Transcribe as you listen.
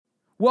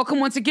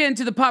Welcome once again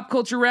to the Pop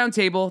Culture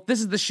Roundtable.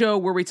 This is the show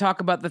where we talk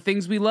about the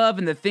things we love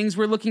and the things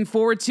we're looking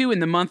forward to in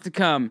the month to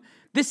come.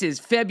 This is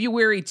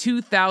February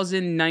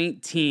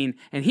 2019,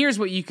 and here's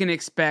what you can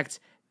expect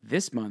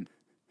this month.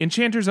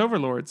 Enchanter's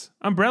Overlords,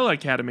 Umbrella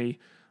Academy,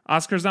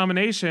 Oscars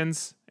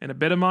nominations, and a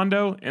bit of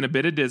Mondo and a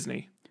bit of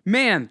Disney.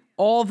 Man,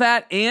 all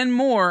that and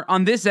more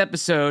on this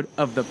episode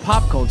of the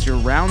Pop Culture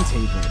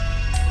Roundtable.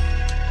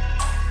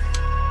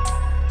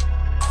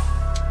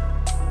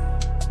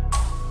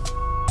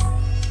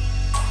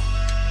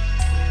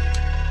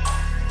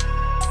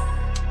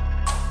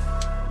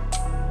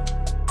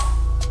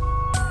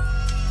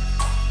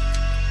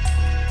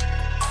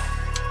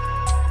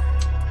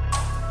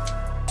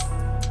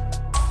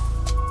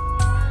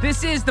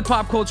 This is the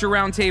Pop Culture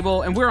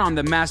Roundtable, and we're on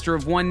the Master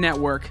of One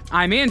Network.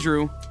 I'm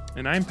Andrew.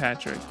 And I'm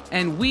Patrick.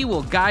 And we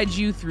will guide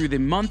you through the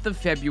month of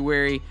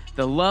February,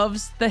 the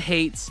loves, the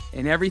hates,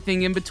 and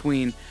everything in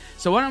between.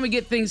 So why don't we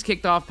get things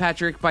kicked off,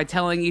 Patrick, by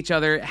telling each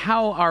other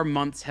how our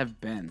months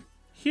have been.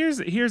 Here's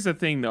the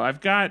thing, though.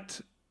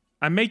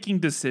 I'm making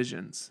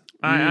decisions.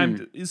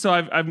 I'm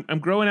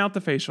growing out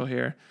the facial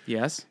hair.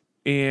 Yes.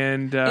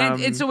 And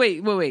so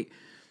wait.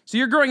 So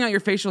you're growing out your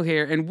facial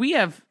hair, and we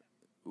have...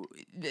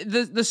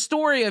 The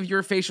story of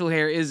your facial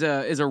hair is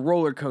a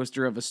roller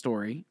coaster of a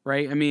story,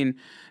 right? I mean,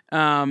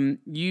 I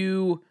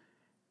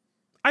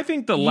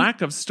think the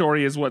lack of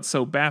story is what's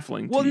so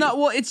baffling to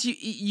you. It's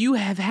you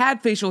have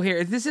had facial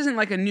hair. This isn't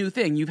like a new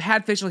thing. You've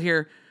had facial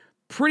hair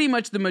pretty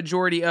much the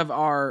majority of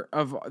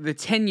the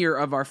tenure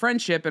of our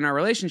friendship and our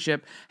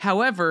relationship.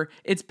 However,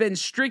 it's been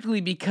strictly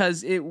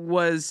because it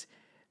was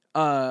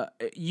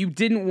you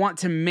didn't want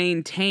to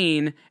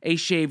maintain a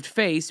shaved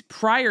face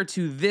prior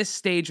to this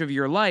stage of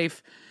your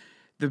life.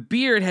 The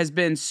beard has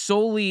been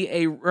solely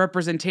a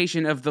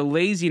representation of the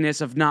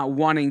laziness of not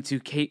wanting to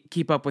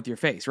keep up with your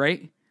face,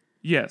 right?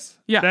 Yes.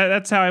 Yeah.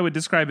 That's how I would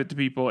describe it to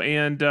people.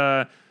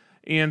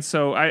 And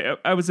so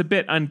I was a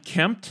bit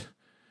unkempt.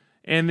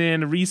 And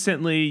then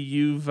recently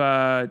you've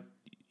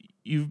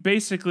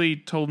basically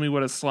told me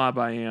what a slob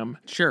I am.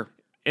 Sure.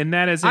 And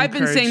that has I've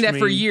been saying that me,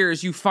 for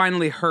years. You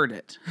finally heard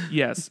it.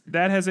 Yes.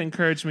 That has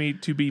encouraged me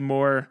to be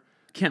more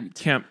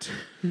kempt.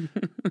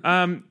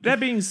 That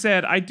being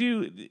said,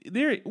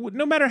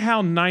 no matter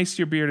how nice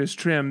your beard is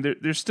trimmed,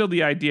 there's still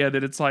the idea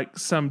that it's like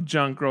some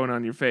junk growing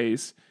on your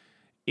face.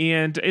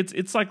 And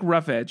it's like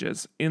rough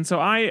edges. And so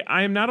I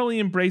am not only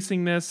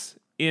embracing this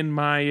in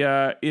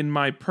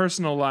my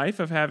personal life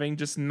of having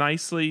just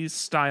nicely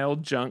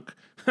styled junk.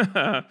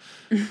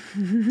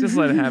 Just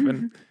let it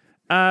happen.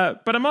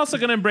 But I'm also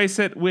going to embrace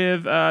it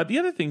with the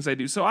other things I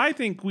do. So I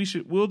think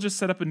we'll just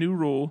set up a new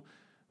rule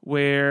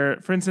where,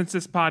 for instance,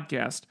 this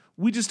podcast,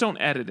 we just don't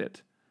edit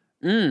it.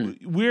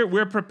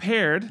 We're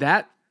prepared.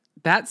 That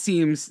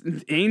seems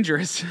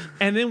dangerous.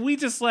 And then we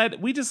just let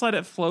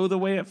it flow the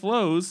way it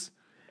flows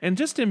and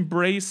just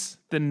embrace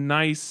the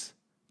nice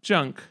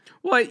junk.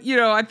 Well,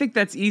 I think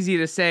that's easy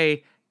to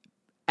say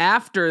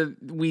after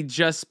we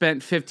just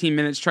spent 15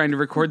 minutes trying to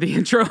record the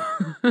intro.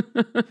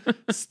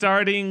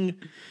 Starting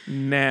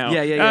now.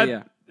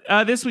 Yeah.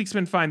 This week's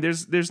been fine.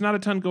 There's not a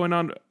ton going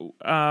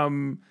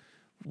on.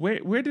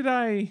 Where did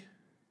I...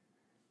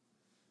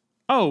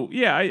 Oh,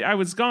 yeah, I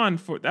was gone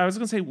I was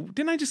going to say,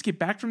 didn't I just get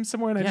back from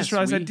somewhere? And I just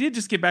realized I did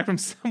just get back from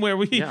somewhere.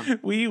 I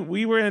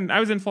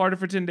was in Florida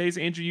for 10 days.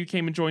 Andrew, you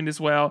came and joined as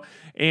well.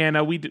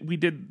 And we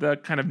did the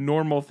kind of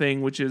normal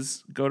thing, which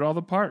is go to all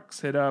the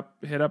parks, hit up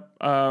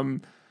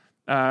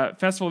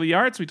Festival of the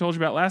Arts. We told you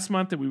about last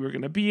month that we were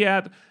going to be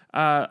at.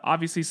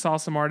 Obviously saw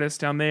some artists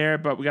down there,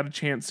 but we got a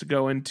chance to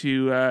go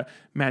into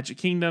Magic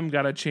Kingdom,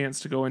 got a chance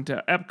to go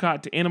into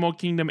Epcot, to Animal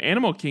Kingdom.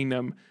 Animal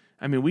Kingdom,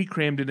 I mean, we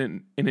crammed it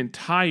in an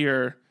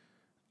entire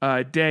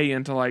day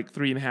into like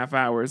 3.5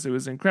 hours. It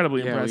was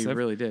incredibly impressive. We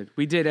really did.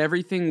 We did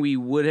everything we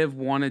would have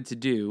wanted to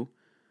do,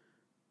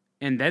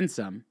 and then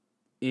some,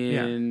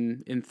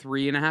 in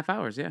 3.5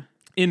 hours, yeah.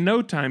 In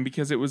no time,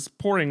 because it was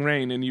pouring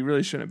rain, and you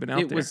really shouldn't have been out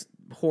there. It was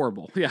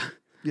horrible, yeah.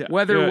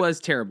 Weather was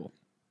terrible.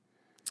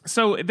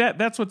 So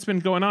that's what's been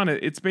going on.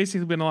 It's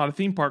basically been a lot of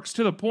theme parks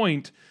to the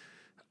point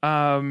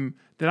that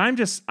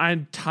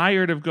I'm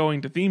tired of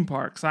going to theme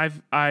parks.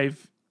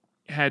 I've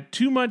had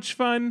too much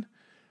fun.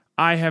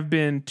 I have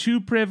been too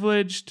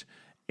privileged,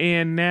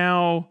 and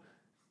now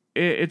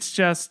it's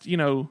just,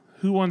 who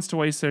wants to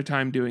waste their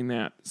time doing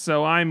that?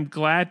 So I'm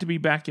glad to be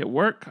back at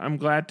work. I'm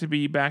glad to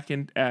be back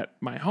at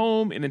my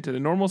home and into the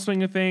normal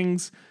swing of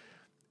things.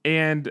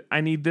 And I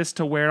need this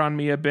to wear on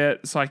me a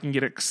bit so I can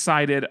get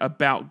excited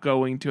about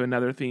going to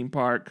another theme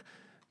park,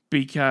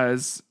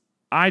 because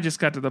I just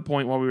got to the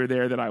point while we were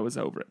there that I was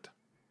over it.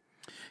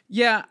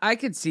 Yeah, I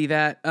could see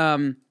that.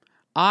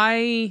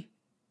 I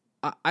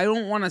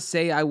don't want to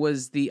say I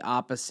was the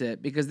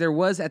opposite, because there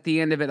was, at the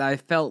end of it, I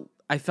felt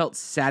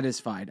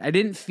satisfied. I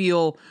didn't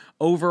feel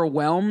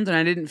overwhelmed, and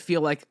I didn't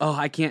feel like,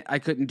 I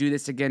couldn't do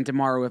this again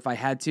tomorrow if I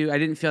had to. I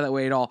didn't feel that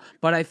way at all.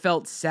 But I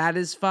felt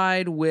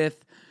satisfied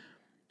with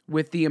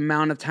the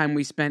amount of time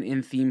we spent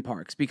in theme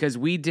parks, because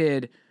we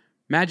did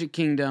Magic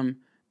Kingdom,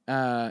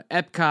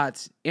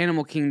 Epcot,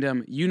 Animal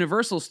Kingdom,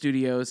 Universal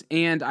Studios,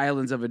 and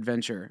Islands of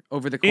Adventure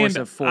over the course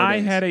of 4 days. I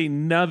had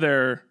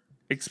another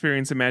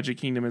experience in Magic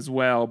Kingdom as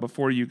well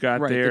before you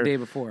got there. The day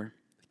before.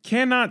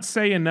 Cannot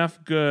say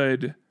enough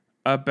good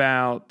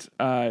about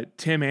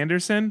Tim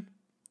Anderson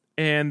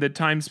and the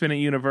time spent at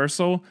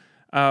Universal.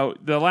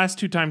 The last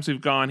 2 times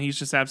we've gone, he's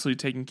just absolutely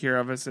taking care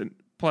of us, and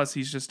plus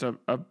he's just a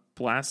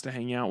blast to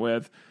hang out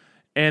with.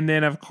 And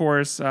then, of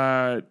course,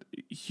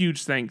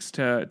 huge thanks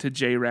to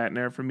Jay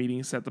Ratner for meeting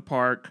us at the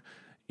park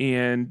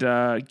and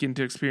getting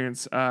to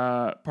experience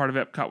part of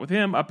Epcot with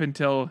him up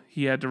until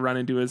he had to run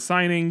and do his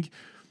signing.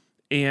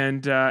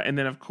 And then,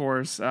 of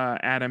course,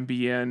 Adam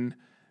Bien,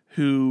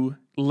 who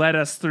led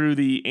us through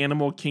the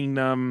Animal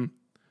Kingdom,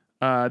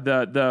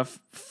 the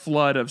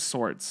flood of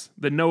sorts,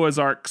 the Noah's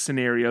Ark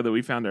scenario that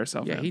we found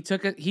ourselves in. Yeah,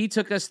 he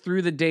took us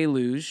through the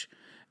deluge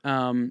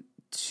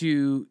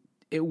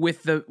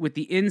with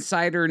the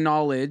insider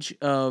knowledge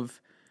of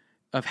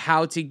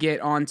how to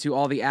get onto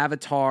all the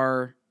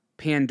Avatar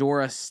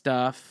Pandora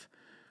stuff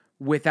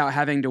without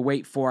having to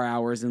wait 4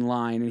 hours in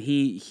line. And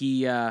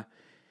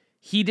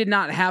he did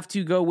not have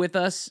to go with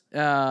us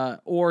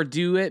or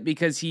do it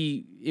because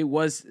it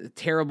was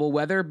terrible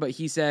weather, but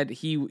he said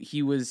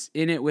he was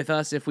in it with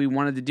us if we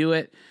wanted to do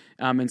it.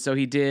 And so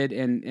he did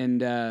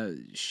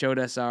and showed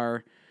us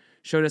our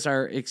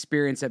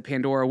experience at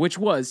Pandora, which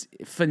was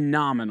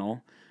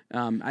phenomenal.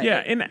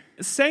 And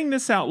saying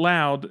this out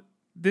loud,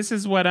 this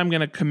is what I'm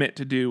going to commit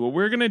to do. What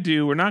we're going to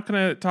do, we're not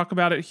going to talk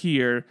about it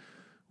here.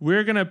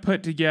 We're going to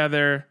put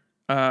together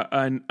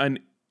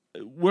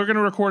we're going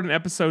to record an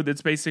episode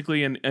that's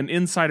basically an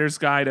insider's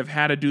guide of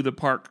how to do the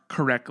park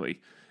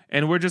correctly.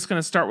 And we're just going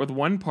to start with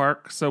one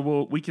park.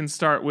 So we can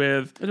start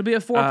with... It'll be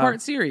a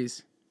 4-part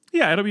series.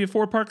 Yeah, it'll be a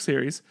 4-part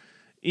series.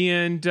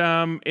 And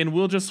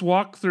we'll just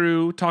walk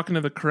through talking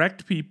to the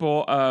correct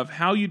people of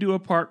how you do a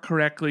park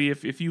correctly.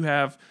 If you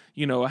have,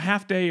 a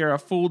half day or a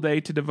full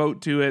day to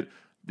devote to it,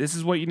 this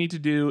is what you need to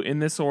do in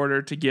this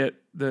order to get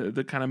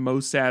the kind of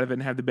most out of it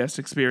and have the best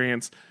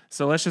experience.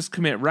 So let's just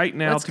commit right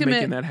now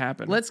making that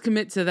happen. Let's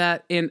commit to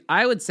that. And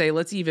I would say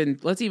let's even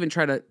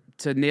try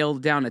to nail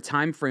down a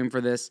time frame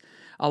for this.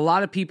 A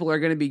lot of people are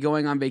going to be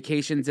going on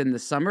vacations in the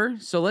summer,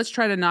 so let's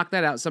try to knock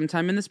that out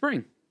sometime in the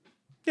spring.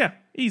 Yeah,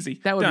 easy.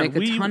 That would make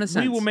a ton of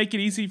sense. We will make it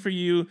easy for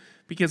you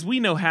because we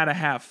know how to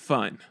have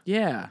fun.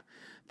 Yeah.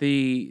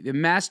 The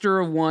Master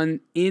of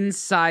One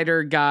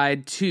Insider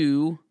Guide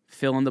to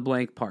Fill in the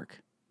Blank Park.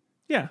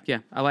 Yeah. Yeah,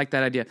 I like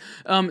that idea.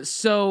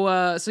 So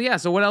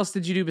what else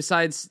did you do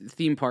besides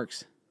theme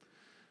parks?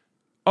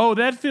 Oh,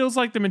 that feels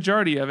like the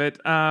majority of it.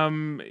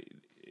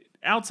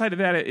 Outside of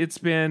that, it's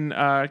been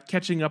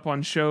catching up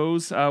on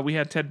shows. We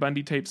had Ted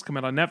Bundy tapes come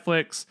out on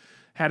Netflix.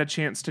 Had a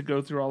chance to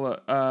go through all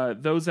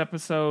of those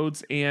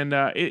episodes, and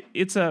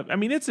it's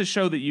a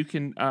show that you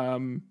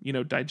can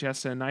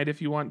digest in a night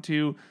if you want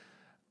to.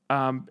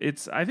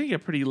 It's, I think, a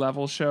pretty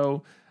level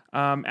show.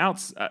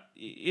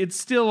 It's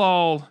still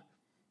all.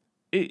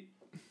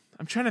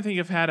 I'm trying to think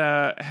of how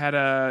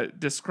to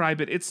describe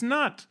it. It's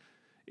not.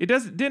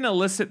 Didn't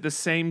elicit the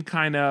same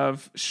kind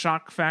of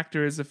shock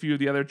factor as a few of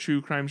the other true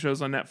crime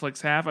shows on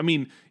Netflix have. I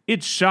mean,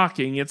 it's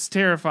shocking, it's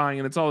terrifying,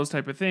 and it's all those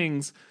type of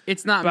things.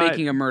 It's not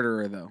Making a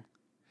Murderer, though.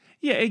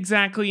 Yeah,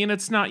 exactly. And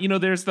it's not,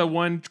 there's the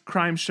one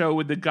crime show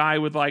with the guy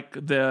with like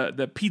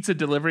the pizza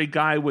delivery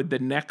guy with the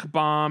neck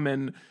bomb.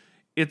 And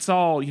it's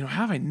all, how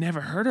have I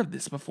never heard of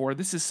this before?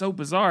 This is so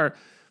bizarre.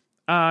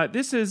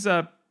 This is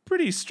a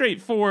pretty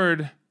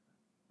straightforward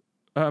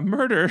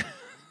murder.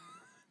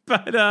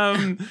 But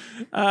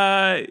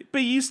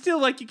you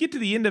still, you get to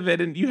the end of it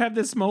and you have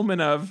this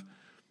moment of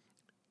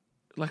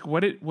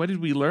what did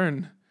we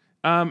learn?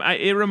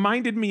 It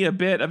reminded me a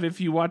bit of if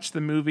you watch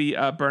the movie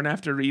Burn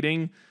After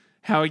Reading,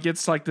 how it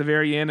gets to the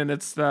very end and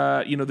it's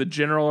the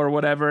general or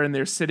whatever, and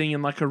they're sitting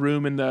in a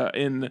room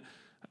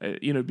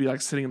it'd be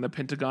like sitting in the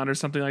Pentagon or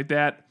something like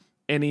that.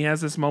 And he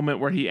has this moment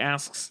where he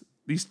asks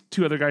these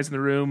 2 other guys in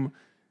the room,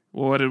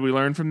 well, what did we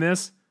learn from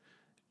this?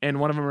 And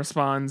one of them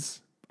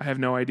responds, I have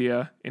no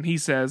idea. And he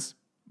says,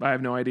 I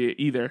have no idea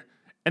either.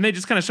 And they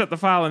just kind of shut the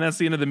file, and that's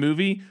the end of the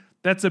movie.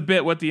 That's a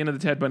bit what the end of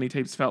the Ted Bundy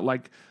tapes felt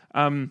like.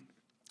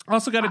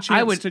 Also got a chance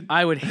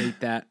I would hate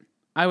that.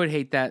 I would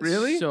hate that.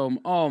 Really?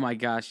 Oh my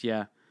gosh,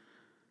 yeah.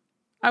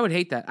 I would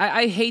hate that.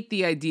 I hate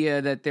the idea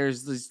that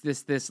there's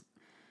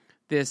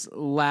this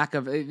lack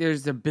of,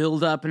 there's a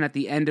build up, and at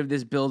the end of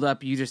this build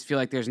up, you just feel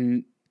like there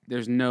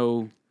was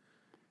no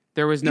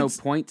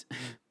point.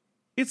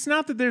 It's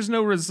not that there's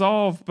no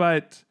resolve,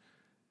 but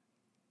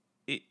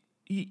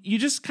you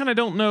just kind of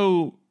don't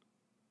know.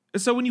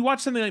 So when you watch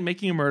something like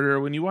Making a Murderer,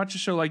 when you watch a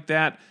show like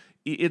that,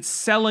 it's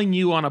selling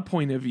you on a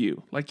point of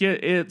view.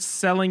 It's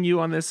selling you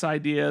on this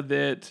idea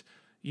that,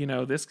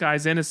 this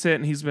guy's innocent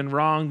and he's been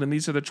wronged, and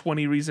these are the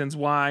 20 reasons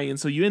why. And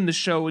so you end the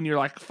show and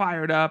you're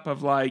fired up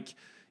of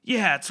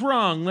yeah, it's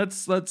wrong.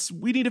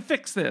 We need to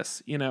fix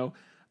this,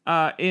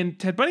 And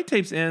Ted Bundy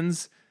tapes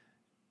ends,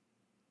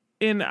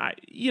 and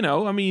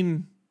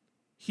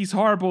he's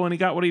horrible and he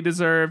got what he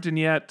deserved, and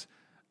yet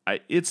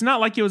it's not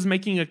like it was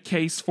making a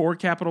case for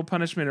capital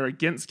punishment or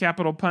against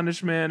capital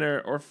punishment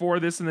or for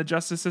this in the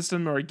justice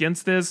system or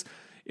against this.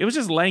 It was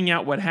just laying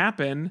out what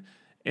happened.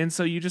 And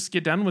so you just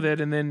get done with it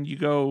and then you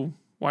go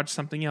watch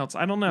something else.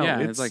 I don't know. Yeah,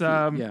 it's like,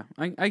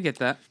 I get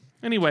that.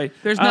 Anyway,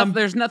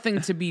 there's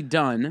nothing to be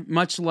done,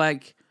 much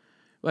like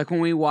when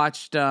we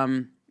watched,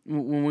 when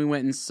we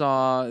went and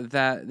saw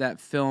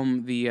that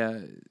film,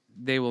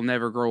 They Will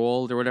Never Grow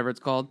Old or whatever it's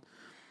called.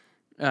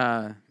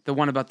 The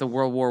one about the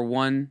World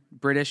War I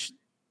British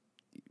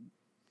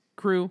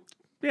crew.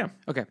 Yeah.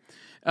 Okay.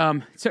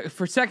 So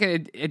for a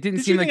second, it didn't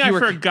Did seem you think like you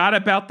I were. forgot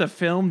about the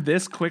film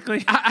this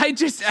quickly?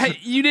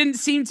 You didn't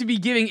seem to be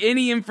giving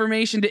any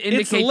information to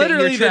indicate. It's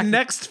literally that the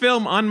next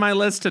film on my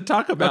list to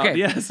talk about. Okay.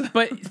 Yes,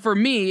 but for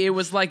me, it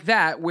was like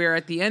that, where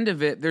at the end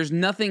of it, there's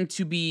nothing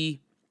to be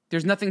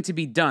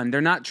done.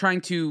 They're not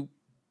trying to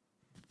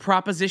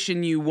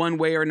proposition you one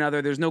way or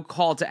another. There's no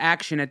call to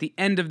action at the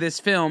end of this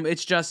film.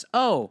 It's just,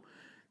 oh,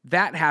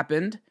 that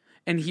happened,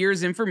 and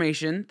here's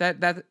information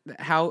about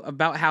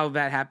how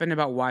that happened,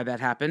 about why that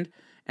happened.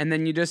 And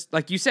then you just,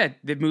 like you said,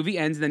 the movie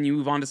ends, and then you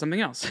move on to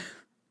something else.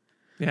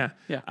 Yeah.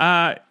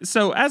 Yeah.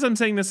 So as I'm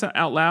saying this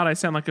out loud, I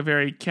sound like a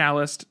very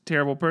calloused,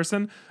 terrible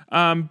person.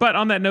 But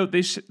on that note,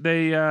 they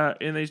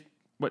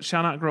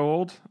shall not grow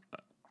old.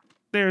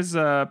 There's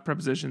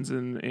prepositions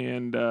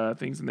and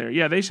things in there.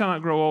 Yeah, They Shall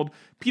Not Grow Old.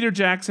 Peter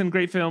Jackson,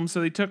 great film.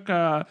 So they took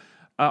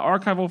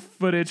archival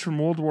footage from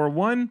World War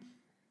I,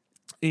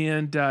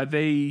 and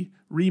they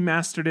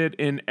remastered it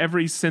in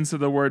every sense of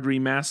the word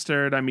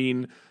remastered. I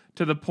mean,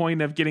 to the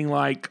point of getting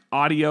like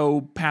audio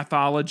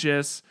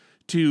pathologists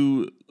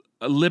to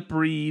lip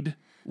read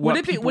what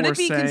people were saying. Would it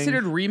be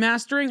considered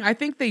remastering? I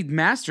think they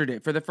mastered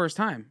it for the first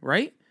time,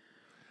 right?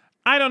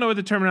 I don't know what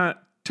the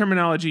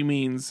terminology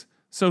means,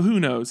 so who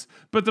knows?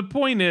 But the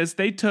point is,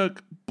 they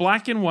took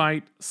black and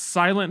white,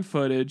 silent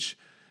footage,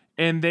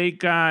 and they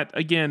got,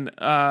 again,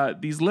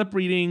 these lip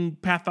reading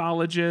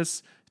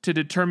pathologists to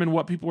determine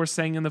what people were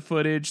saying in the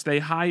footage. They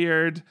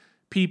hired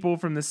people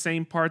from the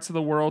same parts of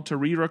the world to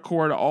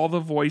re-record all the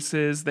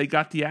voices. They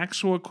got the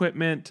actual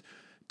equipment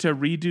to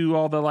redo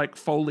all the like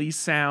Foley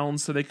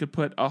sounds so they could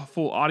put a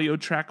full audio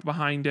track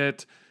behind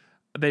it.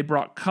 They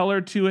brought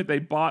color to it. They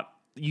bought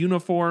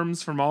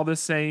uniforms from all the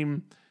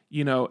same,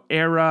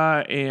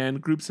 era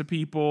and groups of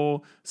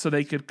people so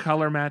they could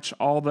color match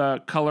all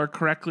the color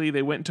correctly.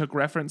 They went and took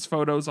reference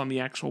photos on the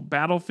actual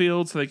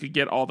battlefield so they could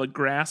get all the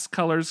grass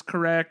colors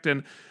correct.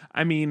 And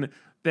I mean,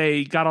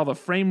 they got all the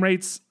frame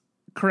rates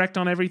correct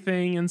on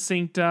everything and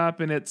synced up,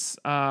 and it's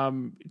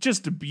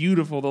just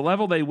beautiful. The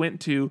level they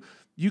went to,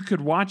 you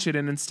could watch it,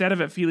 and instead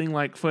of it feeling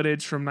like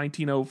footage from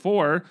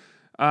 1904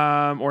 or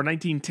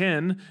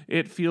 1910,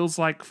 it feels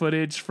like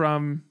footage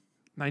from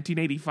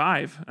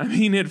 1985. I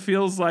mean, it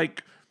feels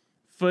like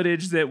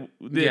footage that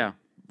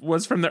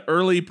was from the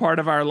early part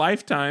of our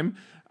lifetime.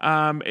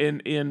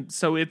 And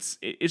so it's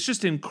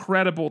just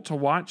incredible to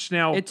watch.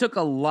 Now, it took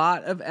a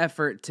lot of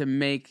effort to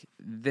make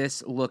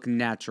this look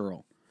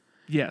natural.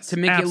 Yes, to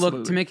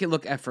make it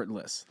look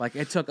effortless. Like,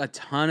 it took a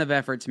ton of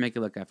effort to make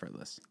it look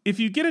effortless. If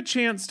you get a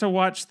chance to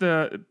watch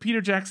Peter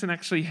Jackson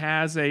actually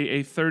has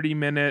a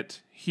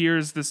 30-minute,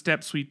 here's the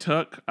steps we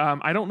took.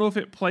 I don't know if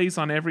it plays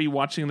on every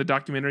watching the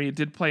documentary. It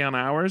did play on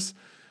ours.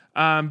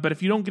 But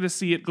if you don't get to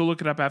see it, go look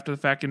it up after the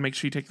fact and make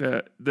sure you take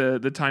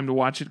the time to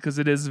watch it, because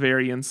it is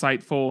very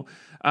insightful.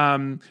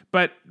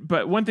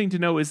 But one thing to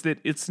know is that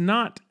it's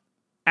not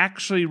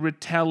actually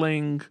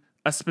retelling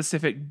a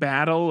specific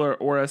battle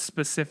or a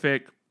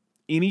specific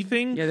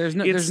anything. Yeah,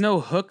 there's no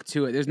hook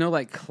to it. There's no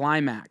like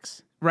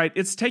climax. Right.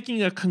 It's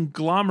taking a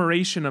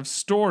conglomeration of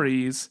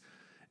stories,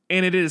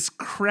 and it is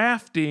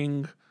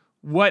crafting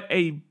what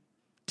a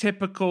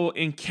typical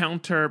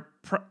encounter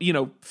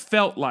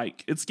felt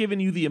like. It's giving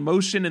you the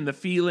emotion and the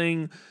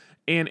feeling,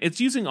 and it's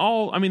using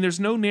there's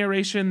no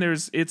narration.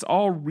 It's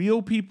all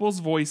real people's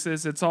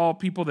voices. It's all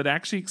people that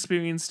actually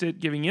experienced it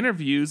giving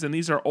interviews, and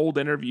these are old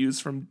interviews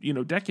from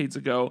decades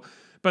ago.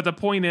 But the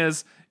point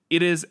is,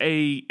 it is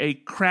a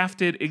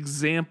crafted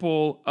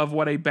example of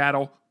what a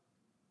battle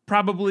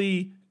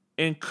probably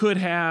and could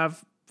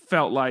have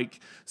felt like.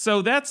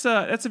 So that's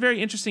a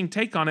very interesting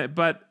take on it,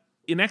 but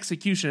in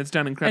execution, it's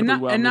done incredibly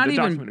well. And the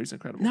documentary's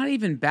incredible. Not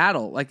even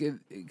battle, like,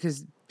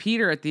 because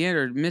Peter at the end,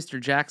 or Mr.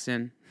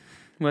 Jackson,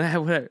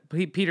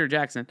 Peter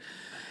Jackson,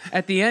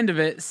 at the end of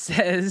it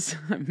says,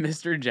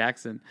 Mr.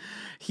 Jackson,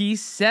 he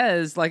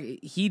says, like,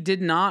 he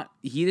did not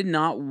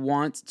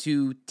want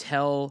to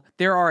tell.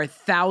 There are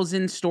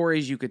 1,000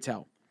 stories you could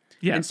tell.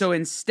 Yes. And so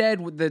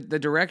instead, the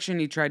direction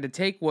he tried to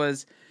take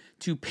was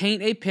to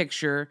paint a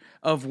picture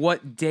of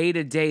what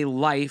day-to-day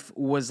life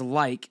was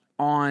like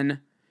on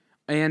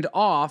and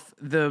off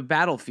the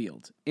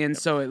battlefield. And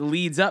so it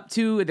leads up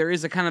to, there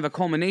is a kind of a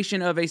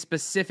culmination of a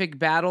specific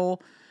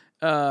battle,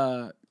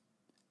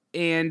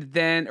 and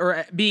then,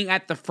 or being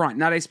at the front,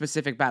 not a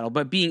specific battle,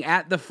 but being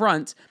at the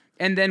front,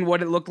 and then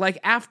what it looked like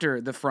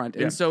after the front.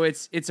 And so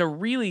it's a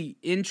really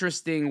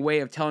interesting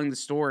way of telling the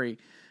story.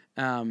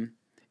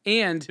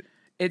 And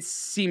it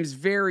seems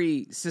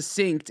very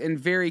succinct and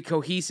very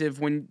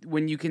cohesive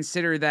when you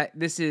consider that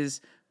this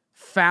is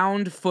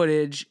found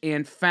footage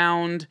and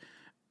found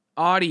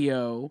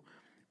audio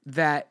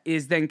that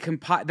is then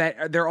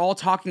that they're all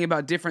talking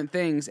about different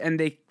things, and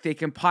they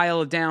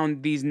compile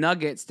down these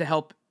nuggets to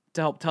help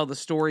tell the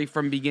story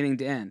from beginning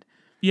to end.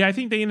 Yeah, I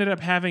think they ended up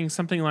having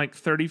something like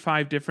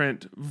 35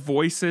 different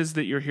voices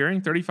that you're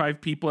hearing.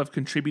 35 people have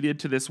contributed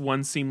to this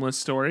one seamless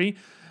story.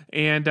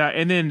 And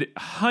then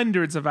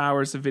hundreds of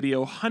hours of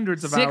video,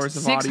 hundreds of hours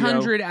of audio.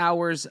 600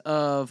 hours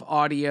of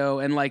audio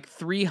and like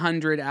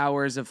 300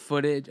 hours of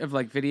footage of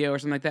like video or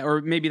something like that.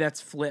 Or maybe that's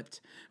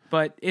flipped.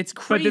 But it's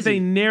crazy. But that they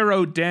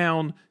narrowed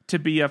down to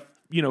be a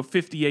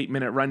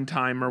 58-minute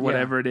runtime or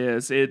whatever it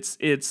is.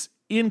 It's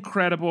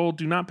incredible.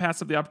 Do not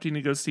pass up the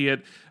opportunity to go see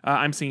it.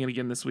 I'm seeing it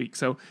again this week.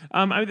 So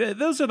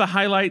those are the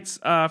highlights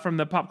from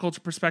the pop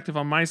culture perspective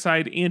on my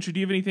side. Andrew, do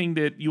you have anything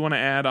that you want to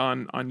add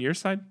on your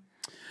side?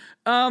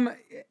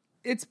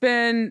 It's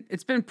been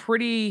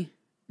pretty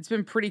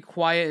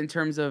quiet in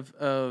terms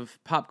of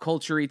pop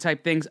culture-y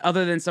type things,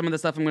 other than some of the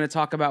stuff I'm going to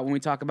talk about when we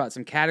talk about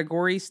some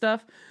category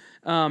stuff.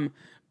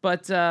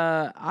 But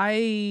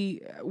I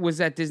was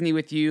at Disney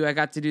with you. I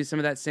got to do some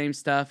of that same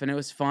stuff, and it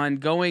was fun.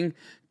 Going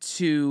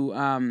to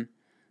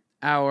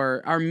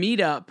our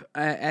meetup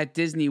at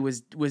Disney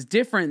was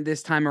different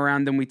this time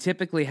around than we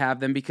typically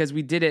have them, because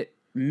we did it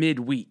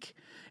midweek,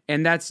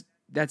 and that's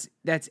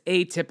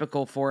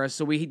atypical for us.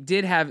 So we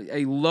did have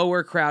a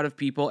lower crowd of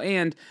people,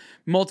 and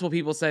multiple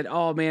people said,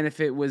 "Oh man, if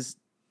it was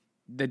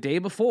the day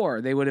before,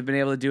 they would have been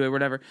able to do it,"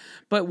 whatever.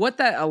 But what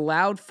that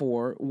allowed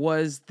for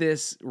was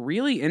this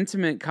really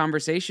intimate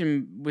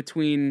conversation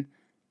between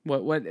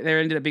what there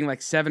ended up being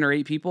like 7 or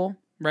 8 people,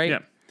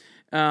 right?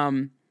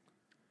 Yeah.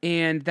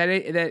 And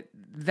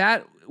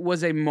that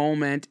was a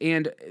moment,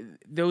 and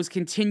those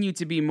continue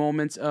to be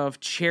moments of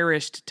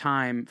cherished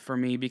time for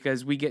me,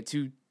 because we get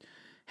to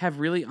have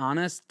really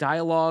honest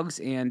dialogues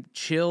and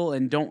chill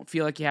and don't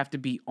feel like you have to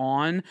be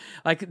on.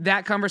 Like,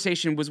 that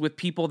conversation was with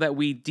people that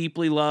we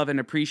deeply love and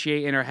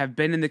appreciate and have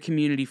been in the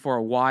community for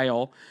a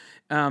while.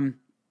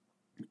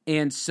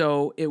 And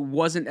so it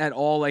wasn't at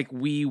all like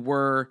we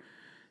were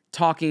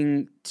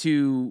talking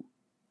to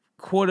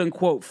quote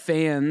unquote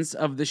fans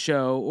of the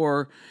show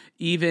or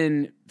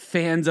even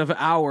fans of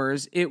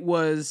ours.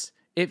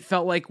 It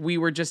felt like we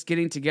were just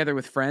getting together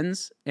with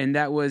friends. And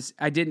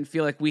I didn't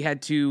feel like we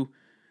had to,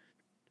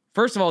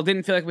 first of all,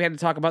 didn't feel like we had to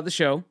talk about the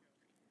show,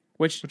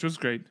 which was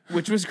great.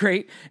 Which was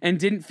great, and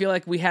didn't feel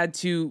like we had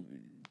to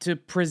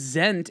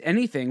present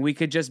anything. We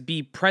could just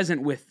be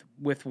present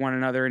with one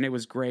another, and it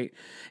was great.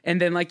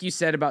 And then, like you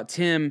said about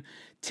Tim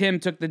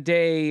took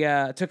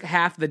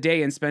half the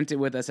day and spent it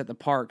with us at the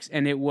parks,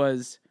 and it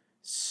was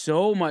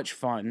so much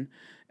fun.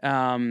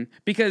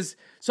 Because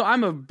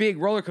I'm a big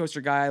roller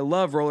coaster guy. I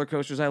love roller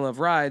coasters. I love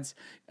rides.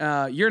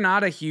 You're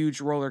not a huge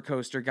roller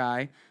coaster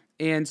guy.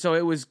 And so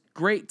it was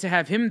great to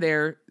have him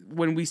there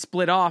when we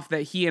split off,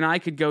 that he and I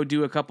could go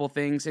do a couple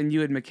things, and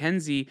you and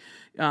Mackenzie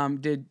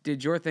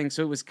did your thing.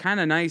 So it was kind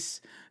of nice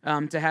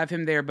to have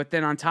him there. But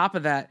then on top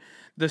of that,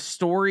 the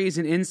stories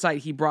and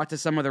insight he brought to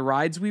some of the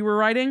rides we were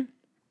riding,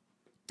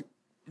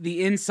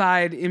 the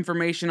inside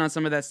information on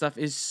some of that stuff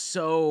is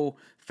so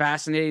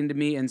fascinating to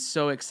me and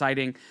so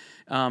exciting.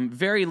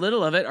 Very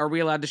little of it are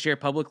we allowed to share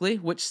publicly,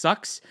 which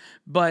sucks.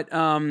 But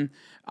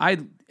I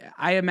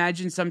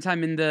imagine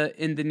sometime in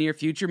the near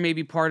future,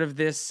 maybe part of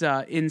this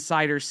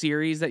insider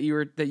series that you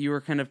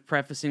were kind of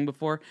prefacing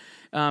before,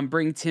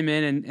 bring Tim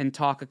in and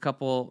talk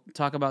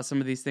about some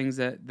of these things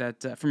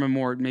that from a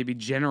more maybe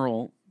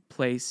general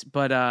place.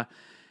 But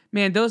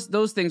man,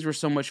 those things were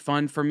so much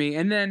fun for me.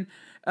 And then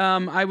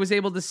I was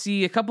able to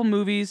see a couple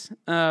movies.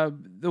 The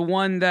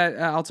one that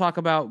I'll talk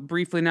about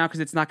briefly now, because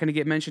it's not going to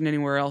get mentioned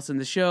anywhere else in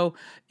the show,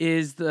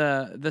 is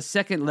the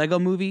second Lego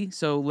movie.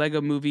 So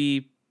Lego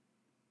Movie,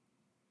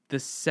 the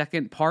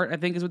second part, I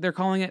think is what they're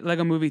calling it.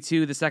 Lego Movie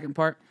 2, the second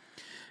part.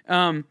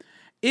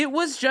 It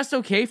was just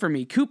okay for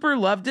me. Cooper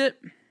loved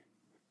it.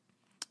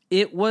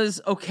 It was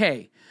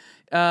okay.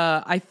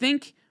 I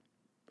think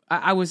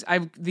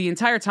I the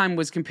entire time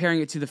was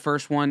comparing it to the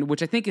first one,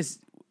 which I think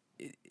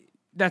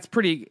that's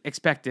pretty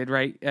expected,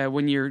 right?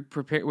 When you're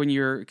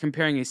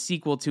comparing a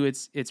sequel to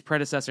its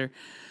predecessor.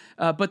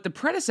 But the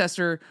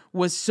predecessor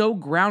was so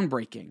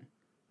groundbreaking.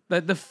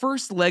 The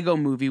first Lego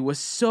movie was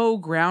so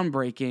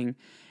groundbreaking.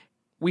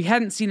 We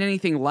hadn't seen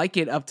anything like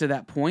it up to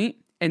that point.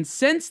 And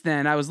since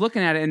then, I was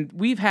looking at it, and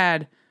we've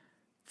had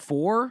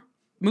 4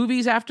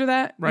 movies after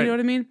that. Right. You know what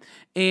I mean?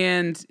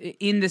 And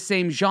in the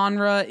same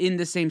genre, in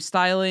the same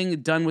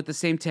styling, done with the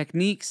same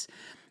techniques.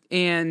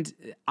 And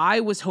I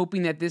was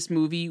hoping that this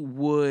movie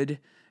would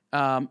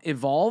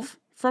evolve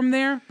from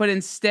there. But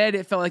instead,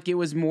 it felt like it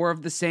was more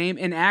of the same,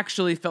 and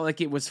actually felt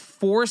like it was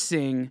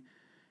forcing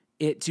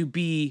it to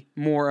be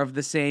more of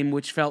the same,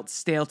 which felt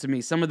stale to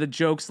me. Some of the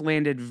jokes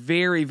landed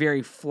very,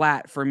 very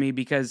flat for me,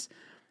 because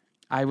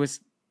I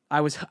was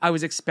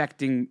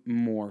expecting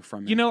more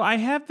from it. You know, I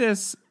have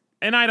this,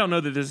 and I don't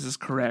know that this is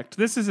correct.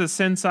 This is a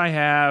sense I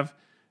have.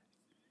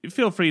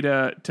 Feel free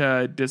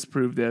to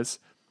disprove this.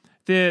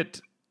 That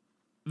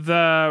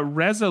the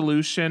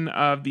resolution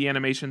of the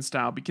animation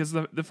style, because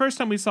the first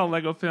time we saw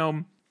Lego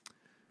film,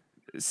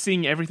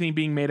 seeing everything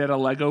being made out of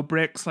Lego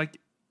bricks, like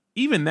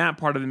even that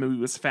part of the movie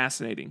was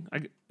fascinating.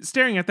 Like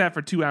staring at that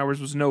for 2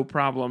 hours was no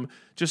problem.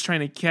 Just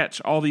trying to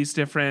catch all these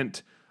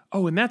different,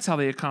 and that's how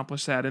they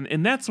accomplish that.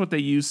 And that's what they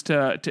use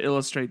to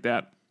illustrate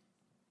that.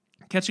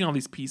 Catching all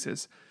these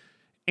pieces.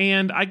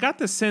 And I got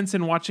the sense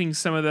in watching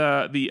some of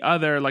the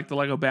other, like the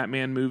Lego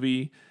Batman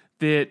movie,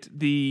 that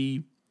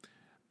the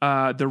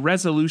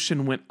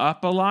resolution went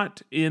up a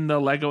lot in the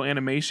Lego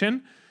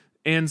animation.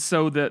 And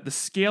so the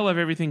scale of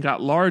everything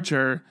got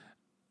larger,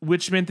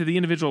 which meant that the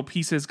individual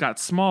pieces got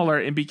smaller.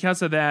 And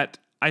because of that,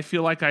 I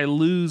feel like I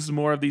lose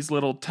more of these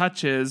little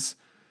touches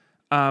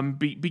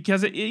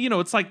because,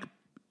 it's like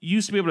you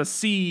used to be able to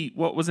see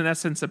what was in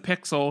essence a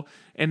pixel.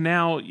 And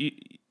now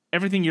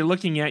everything you're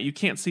looking at, you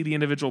can't see the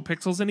individual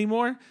pixels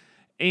anymore.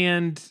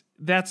 And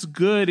that's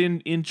good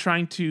in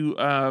trying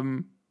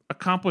to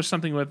accomplish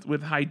something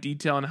with high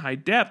detail and high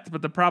depth.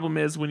 But the problem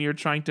is when you're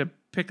trying to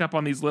pick up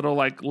on these little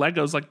like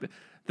Legos, like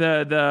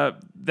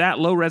that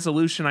low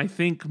resolution, I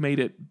think made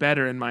it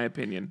better in my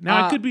opinion.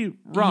 Now I could be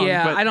wrong.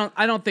 Yeah, but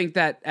I don't think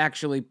that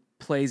actually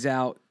plays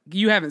out.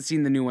 You haven't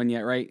seen the new one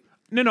yet, right?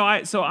 No.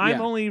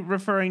 I'm only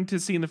referring to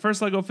seeing the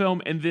first Lego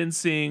film and then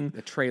seeing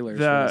the trailers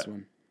for this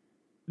one.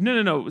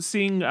 No.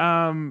 Seeing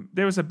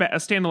there was a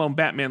standalone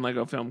Batman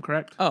Lego film,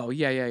 correct? Oh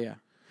yeah.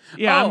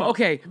 Yeah.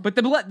 Okay, but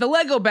the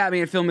Lego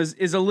Batman film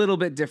is a little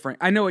bit different.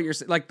 I know what you're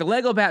saying. Like the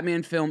Lego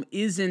Batman film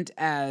isn't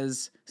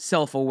as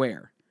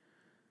self-aware.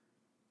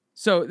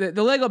 So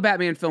the Lego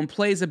Batman film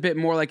plays a bit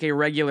more like a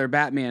regular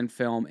Batman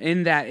film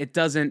in that it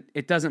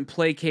doesn't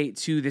placate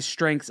to the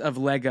strengths of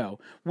Lego,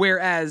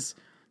 whereas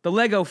the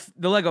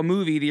Lego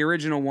movie, the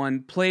original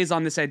one, plays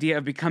on this idea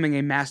of becoming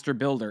a master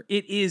builder.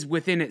 It is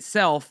within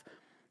itself.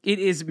 It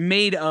is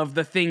made of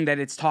the thing that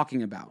it's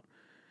talking about.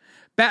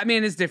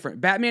 Batman is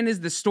different. Batman is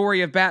the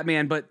story of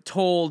Batman, but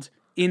told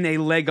in a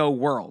Lego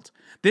world.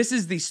 This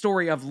is the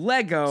story of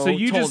Lego. So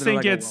you told just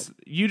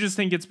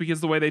think it's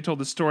because the way they told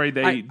the story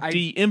they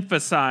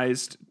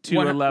de-emphasized to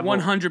a level.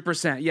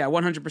 100%. Yeah,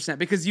 100%.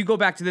 Because you go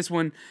back to this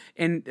one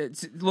and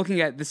looking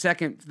at the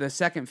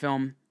second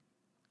film,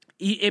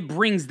 it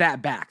brings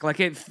that back. Like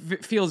it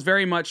feels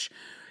very much.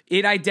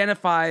 It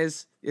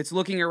identifies. It's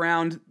looking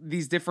around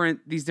these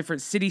different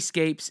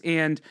cityscapes,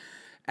 and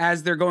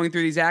as they're going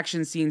through these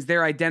action scenes,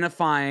 they're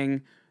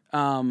identifying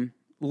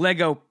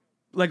Lego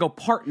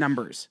part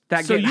numbers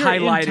that get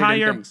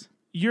highlighted in things.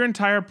 Your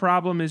entire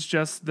problem is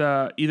just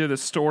either the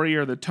story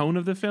or the tone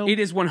of the film? It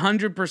is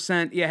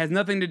 100%. Yeah, it has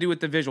nothing to do with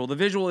the visual. The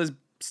visual is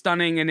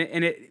stunning, and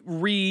it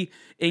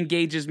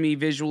re-engages me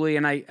visually,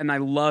 and I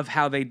love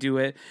how they do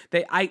it.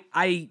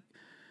 I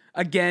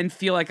again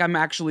feel like I'm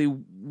actually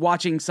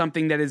watching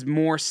something that is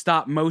more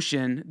stop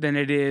motion than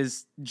it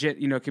is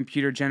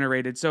computer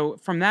generated. So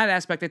from that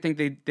aspect, I think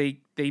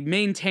they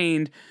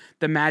maintained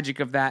the magic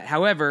of that.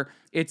 However,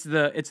 it's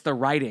the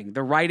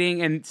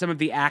writing and some of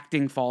the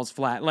acting falls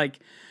flat. Like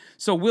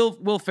so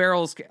Will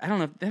Ferrell's, I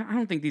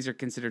don't think these are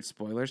considered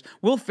spoilers.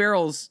 Will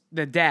Ferrell's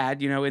the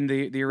dad, in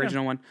the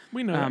original one.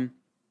 We know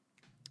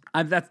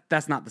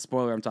that's not the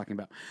spoiler I'm talking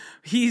about.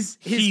 He's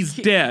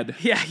dead.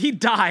 Yeah, he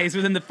dies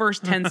within the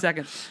first 10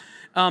 seconds.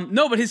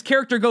 No, but his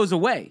character goes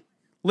away.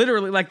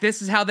 Literally, like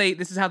this is how they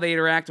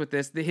interact with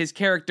this. His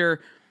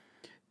character,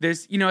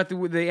 there's at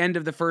the end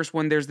of the first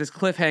one, there's this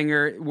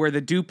cliffhanger where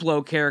the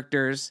Duplo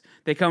characters,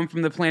 they come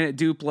from the planet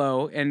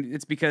Duplo, and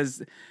it's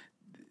because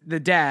the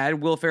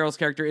dad, Will Ferrell's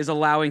character, is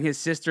allowing his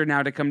sister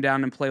now to come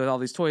down and play with all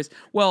these toys.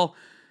 Well,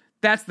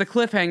 that's the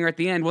cliffhanger at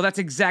the end. Well, that's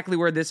exactly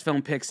where this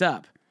film picks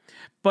up.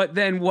 But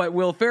then what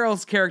Will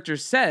Ferrell's character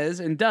says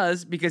and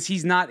does, because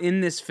he's not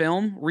in this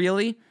film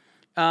really,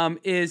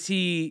 is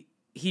he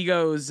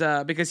goes,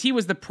 because he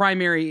was the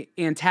primary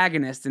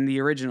antagonist in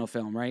the original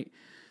film, right?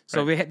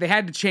 So they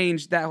had to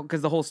change that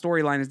because the whole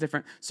storyline is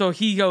different. So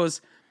he goes,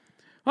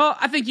 well,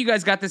 I think you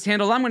guys got this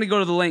handled. I'm going to go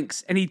to the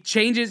links. And he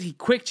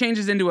quick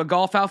changes into a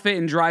golf outfit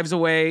and drives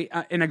away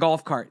in a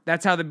golf cart.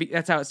 That's how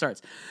it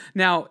starts.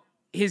 Now,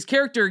 his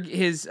character,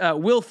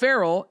 Will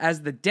Ferrell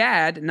as the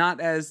dad, not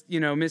as,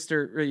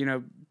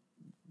 Mr.,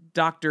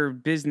 Dr.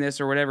 Business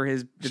or whatever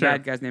the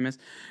bad guy's name is.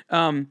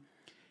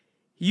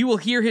 You will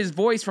hear his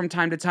voice from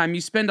time to time.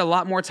 You spend a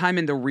lot more time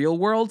in the real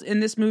world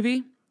in this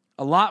movie.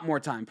 A lot more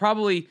time.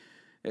 Probably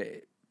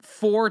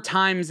 4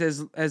 times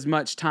as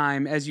much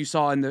time as you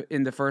saw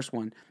in the first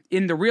one.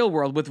 In the real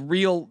world with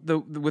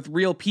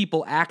real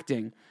people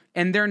acting.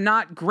 And they're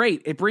not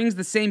great. It brings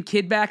the same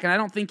kid back, and I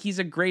don't think he's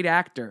a great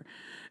actor.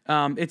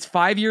 It's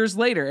 5 years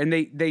later, and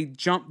they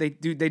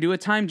do a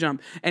time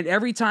jump, and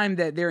every time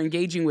that they're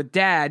engaging with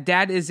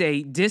Dad is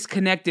a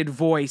disconnected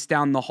voice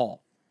down the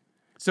hall.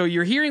 So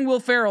you're hearing Will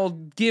Ferrell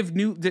give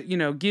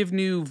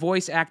new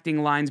voice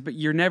acting lines, but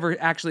you're never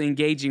actually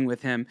engaging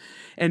with him.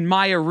 And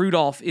Maya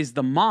Rudolph is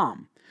the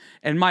mom,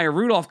 and Maya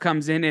Rudolph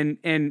comes in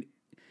and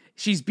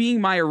she's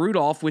being Maya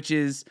Rudolph, which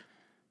is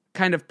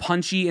kind of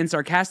punchy and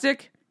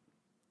sarcastic.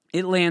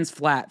 It lands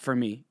flat for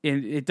me.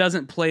 It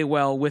doesn't play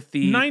well with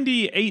the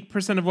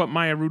 98% of what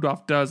Maya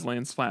Rudolph does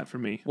lands flat for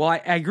me. Well, I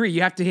agree.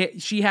 You have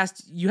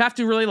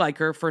to really like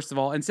her, first of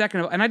all, and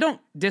second of all, and I don't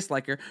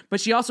dislike her, but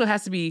she also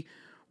has to be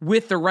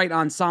with the right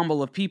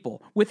ensemble of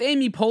people. With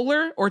Amy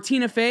Poehler or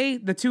Tina Fey,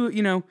 the two,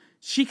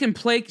 she can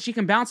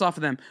bounce off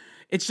of them.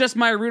 It's just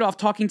Maya Rudolph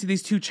talking to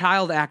these two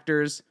child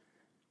actors.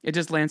 It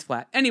just lands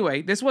flat.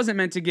 Anyway, this wasn't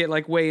meant to get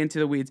like way into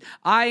the weeds.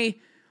 I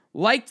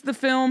liked the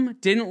film,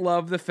 didn't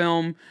love the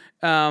film.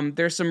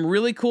 There's some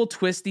really cool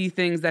twisty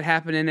things that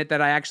happen in it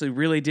that I actually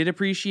really did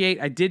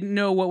appreciate. I didn't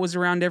know what was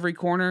around every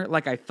corner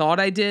like I thought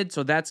I did,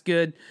 so that's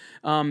good.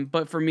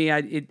 But for me,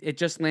 it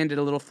just landed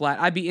a little flat.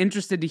 I'd be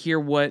interested to hear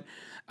what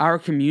our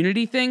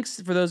community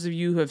thinks, for those of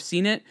you who have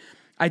seen it.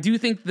 I do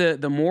think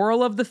the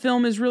moral of the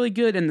film is really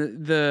good,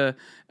 and the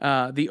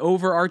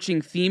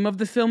overarching theme of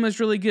the film is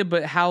really good,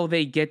 but how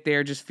they get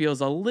there just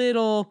feels a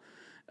little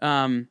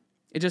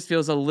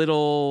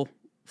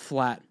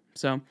flat.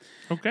 So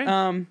okay,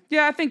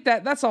 yeah, I think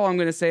that's all I'm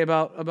going to say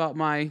about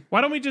my.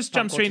 Why don't we just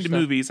jump straight into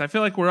movies? I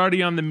feel like we're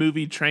already on the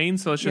movie train,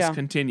 so let's just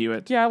continue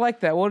it. Yeah, I like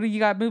that. What do you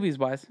got movies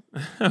wise?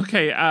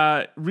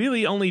 Okay,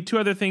 really only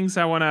three more things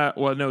I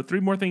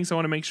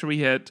want to make sure we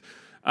hit.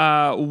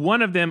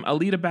 One of them,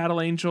 Alita Battle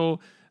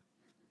Angel.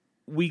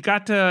 We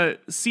got to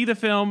see the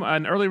film,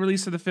 an early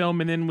release of the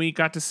film, and then we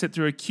got to sit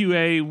through a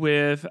QA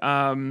with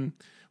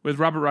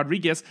Robert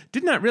Rodriguez.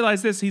 Did not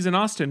realize this. He's an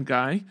Austin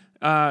guy.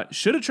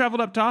 Should have traveled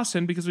up to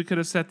Austin because we could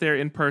have sat there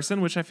in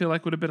person, which I feel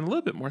like would have been a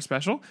little bit more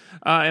special.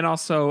 And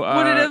also,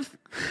 would it have?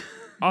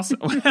 Also,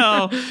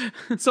 well,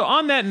 so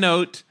on that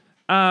note,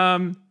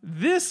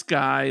 this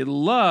guy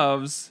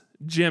loves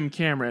Jim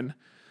Cameron,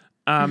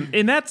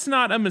 and that's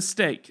not a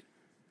mistake.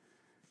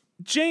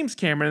 James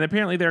Cameron,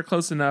 apparently they're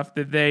close enough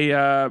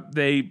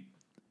that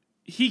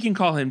he can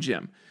call him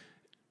Jim.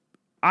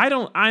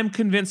 I'm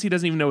convinced he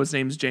doesn't even know his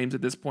name's James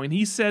at this point.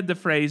 He said the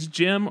phrase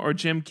Jim or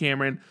Jim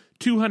Cameron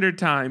 200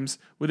 times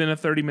within a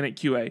 30-minute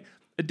QA.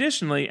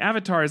 Additionally,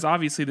 Avatar is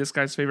obviously this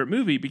guy's favorite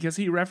movie because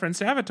he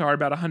referenced Avatar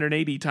about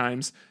 180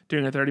 times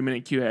during a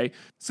 30-minute QA.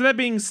 So that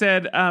being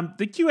said,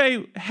 the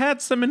QA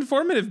had some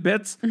informative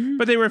bits,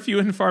 but they were few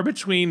and far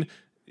between.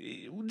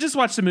 Just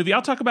watch the movie.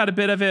 I'll talk about a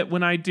bit of it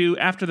when I do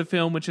After the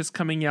Film, which is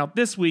coming out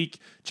this week.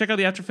 Check out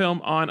the After Film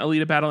on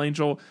Alita Battle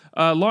Angel.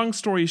 Long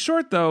story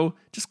short, though,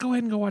 just go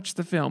ahead and go watch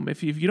the film.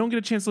 If you don't get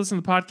a chance to listen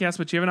to the podcast,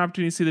 but you have an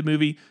opportunity to see the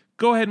movie,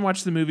 go ahead and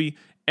watch the movie,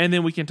 and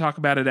then we can talk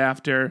about it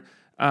after.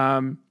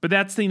 But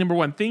that's thing number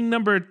one. Thing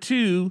number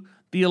two,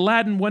 the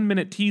Aladdin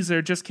 1-minute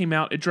teaser just came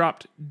out. It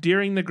dropped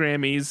during the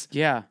Grammys.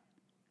 Yeah.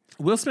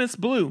 Will Smith's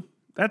Blue.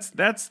 That's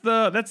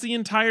the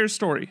entire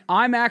story.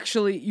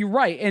 You're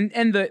right.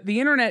 And the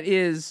internet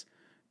is,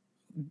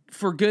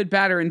 for good,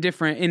 bad, or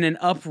indifferent, in an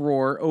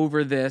uproar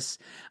over this.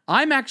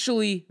 I'm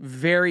actually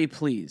very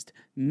pleased.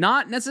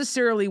 Not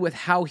necessarily with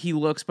how he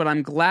looks, but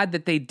I'm glad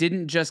that they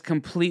didn't just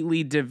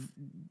completely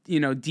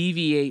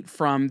deviate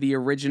from the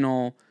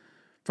original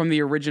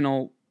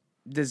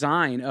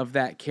design of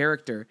that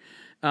character.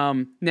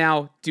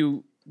 Now,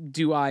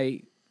 do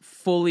I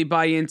fully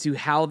buy into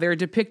how they're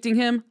depicting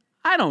him?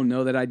 I don't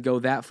know that I'd go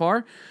that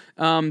far,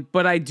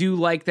 but I do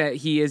like that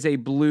he is a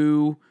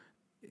blue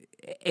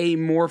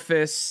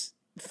amorphous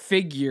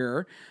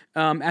figure,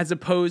 as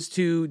opposed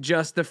to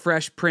just the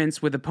Fresh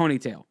Prince with a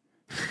ponytail.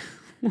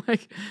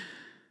 Like,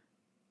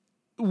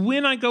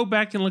 when I go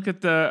back and look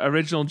at the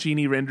original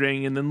Genie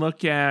rendering and then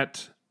look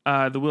at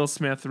the Will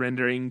Smith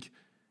rendering,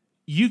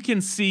 you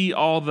can see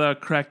all the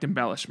correct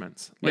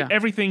embellishments.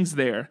 Everything's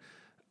there.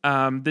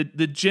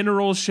 The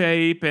general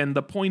shape and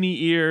the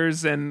pointy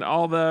ears and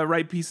all the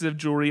right pieces of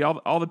jewelry,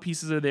 all the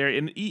pieces are there.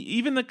 And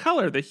even the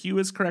color, the hue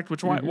is correct,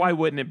 which why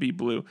wouldn't it be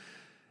blue?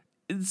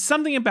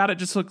 Something about it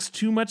just looks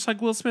too much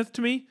like Will Smith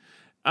to me.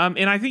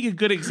 And I think a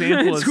good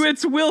example is...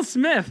 It's Will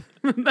Smith.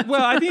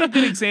 Well, I think a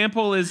good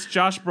example is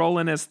Josh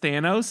Brolin as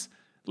Thanos.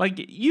 Like,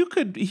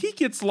 he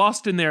gets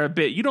lost in there a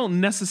bit. You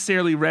don't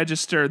necessarily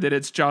register that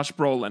it's Josh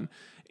Brolin.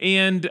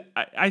 And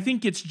I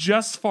think it's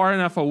just far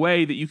enough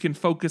away that you can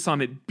focus on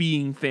it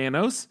being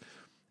Thanos.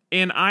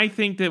 And I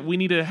think that we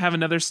need to have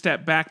another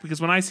step back, because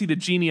when I see the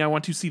Genie, I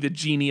want to see the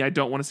Genie. I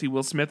don't want to see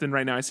Will Smith, and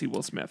right now I see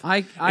Will Smith.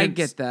 I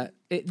get that.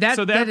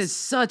 That is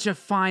such a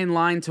fine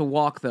line to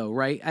walk, though,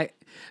 right?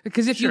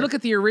 Because if you look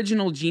at the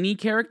original Genie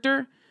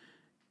character,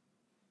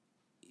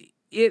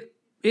 it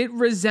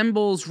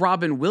resembles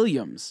Robin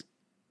Williams.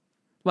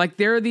 Like,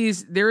 there are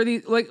these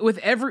like with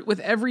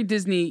every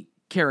Disney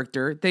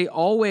character, they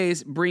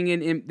always bring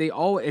in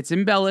it's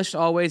embellished,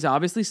 always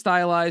obviously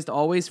stylized,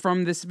 always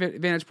from this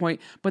vantage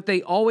point, but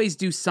they always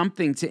do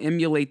something to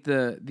emulate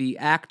the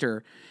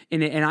actor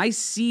in it. And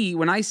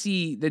when I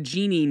see the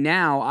Genie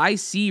now, I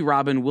see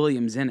Robin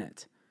Williams in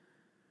it.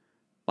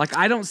 Like,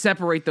 I don't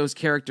separate those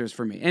characters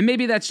for me. And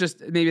maybe that's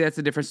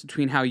the difference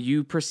between how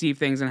you perceive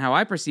things and how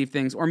I perceive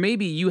things, or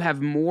maybe you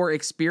have more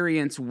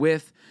experience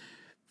with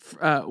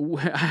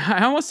I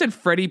almost said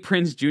Freddie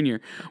Prinze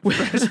Jr.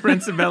 Fresh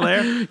Prince of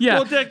Bel-Air.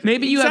 Yeah, well,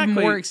 maybe you have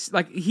more.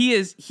 He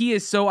is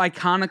so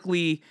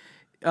iconically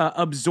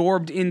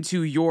absorbed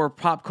into your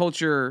pop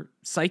culture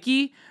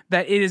psyche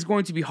that it is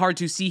going to be hard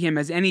to see him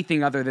as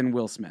anything other than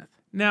Will Smith.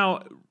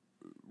 Now,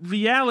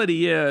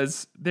 reality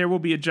is there will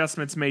be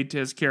adjustments made to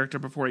his character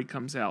before he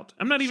comes out.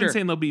 I'm not even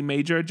saying there'll be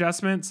major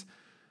adjustments.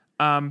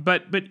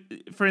 But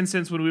for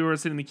instance, when we were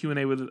sitting in the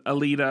Q&A with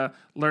Alita,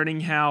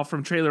 learning how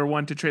from trailer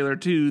 1 to trailer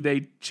 2,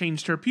 they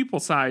changed her pupil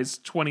size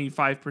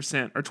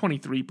 25% or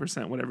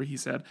 23%, whatever he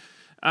said.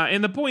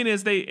 And the point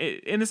is,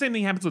 and the same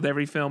thing happens with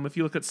every film. If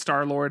you look at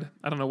Star-Lord,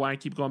 I don't know why I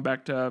keep going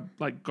back to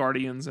like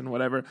Guardians and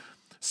whatever.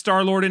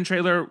 Star-Lord in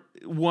trailer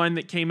 1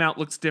 that came out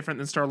looks different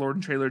than Star-Lord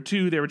in trailer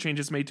 2. There were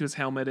changes made to his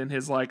helmet and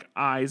his like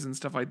eyes and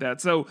stuff like that.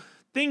 So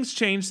things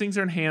change, things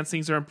are enhanced,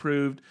 things are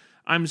improved.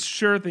 I'm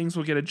sure things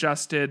will get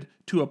adjusted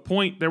to a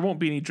point. There won't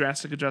be any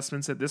drastic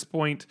adjustments at this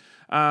point.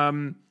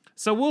 So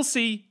we'll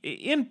see.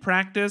 In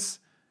practice,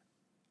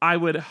 I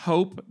would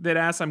hope that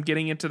as I'm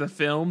getting into the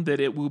film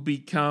that it will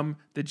become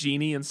the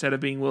genie instead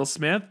of being Will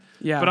Smith.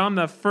 Yeah. But on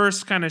the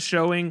first kind of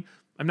showing,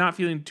 I'm not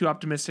feeling too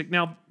optimistic.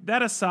 Now,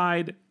 that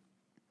aside,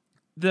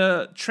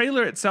 the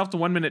trailer itself, the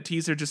 1-minute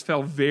teaser, just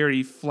fell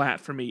very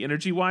flat for me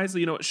energy-wise.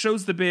 You know, it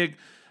shows the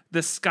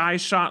sky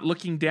shot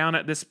looking down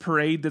at this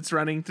parade that's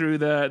running through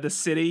the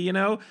city, you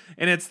know,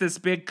 and it's this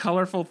big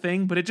colorful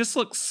thing, but it just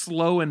looks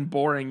slow and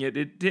boring.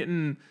 It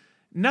didn't,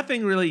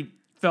 nothing really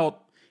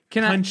felt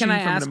punchy from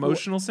an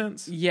emotional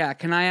sense. Yeah,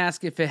 can I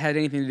ask if it had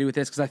anything to do with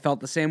this? Because I felt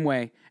the same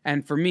way.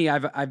 And for me,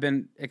 I've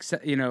been,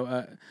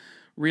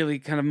 really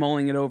kind of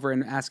mulling it over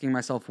and asking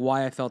myself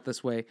why I felt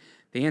this way.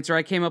 The answer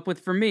I came up with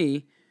for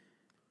me,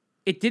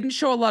 it didn't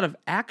show a lot of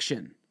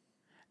action.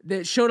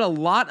 It showed a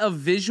lot of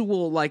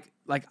visual, like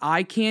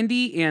eye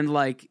candy and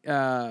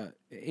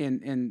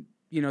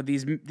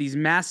these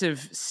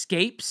massive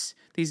scapes,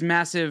 these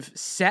massive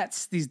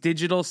sets, these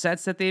digital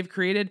sets that they've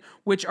created,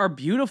 which are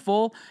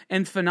beautiful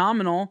and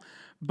phenomenal,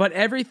 but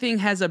everything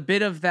has a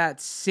bit of that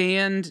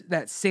sand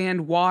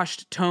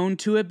washed tone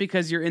to it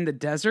because you're in the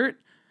desert.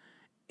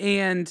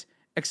 And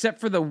except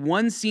for the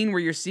one scene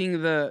where you're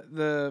seeing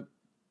the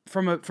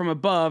from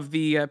above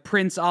the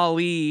Prince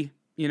Ali,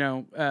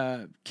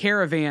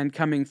 caravan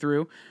coming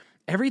through,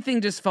 everything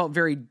just felt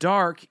very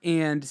dark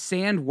and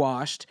sand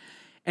washed,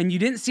 and you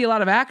didn't see a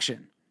lot of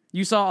action.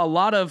 You saw a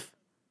lot of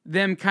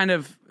them kind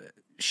of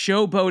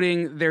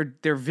showboating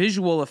their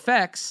visual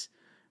effects,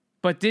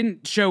 but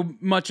didn't show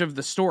much of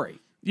the story.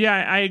 Yeah,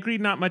 I agree,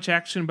 not much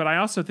action, but I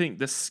also think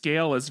the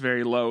scale is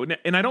very low.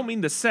 And I don't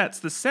mean the sets.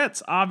 The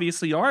sets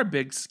obviously are a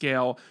big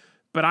scale,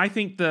 but I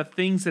think the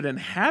things that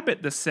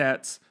inhabit the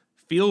sets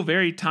feel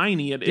very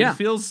tiny. It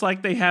feels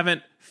like they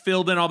haven't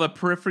filled in all the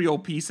peripheral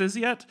pieces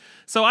yet.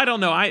 So I don't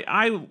know.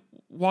 I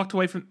walked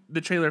away from the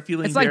trailer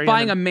feeling it's like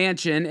buying a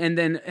mansion and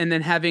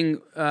then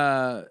having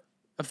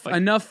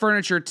enough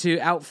furniture to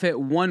outfit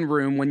one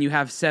room when you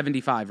have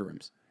 75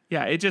 rooms.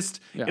 Yeah,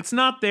 it's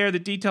not there. The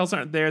details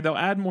aren't there. They'll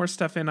add more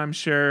stuff in, I'm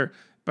sure,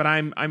 but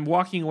I'm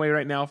walking away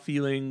right now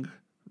feeling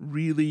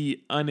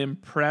really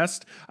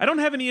unimpressed. I don't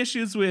have any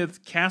issues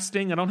with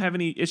casting. I don't have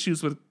any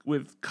issues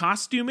with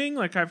costuming.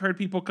 Like, I've heard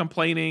people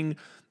complaining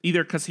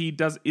either because he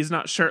is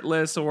not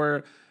shirtless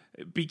or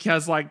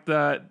because like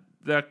the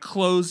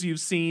clothes you've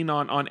seen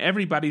on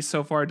everybody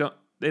so far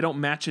don't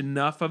match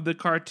enough of the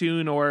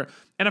cartoon, and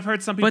I've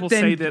heard some people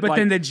say that. But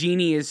then the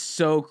genie is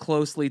so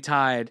closely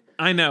tied.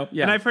 I know,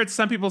 yeah. And I've heard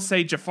some people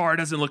say Jafar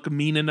doesn't look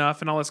mean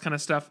enough and all this kind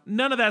of stuff.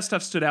 None of that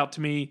stuff stood out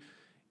to me.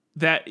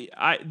 That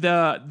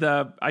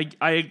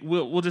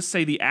we'll just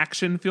say the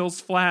action feels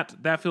flat.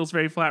 That feels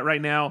very flat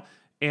right now,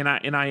 and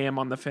I am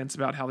on the fence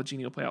about how the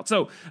genie will play out.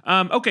 So,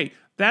 okay,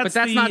 that's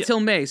not till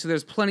May, so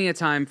there's plenty of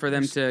time for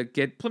them to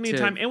get plenty of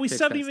time, and we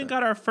still haven't even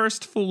got our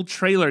first full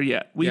trailer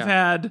yet. We've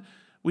had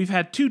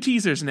 2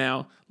 teasers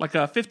now, like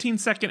a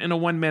 15-second and a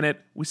 1-minute.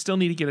 We still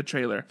need to get a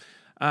trailer.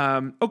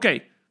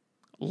 Okay,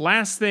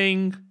 last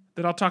thing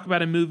that I'll talk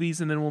about in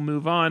movies, and then we'll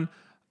move on.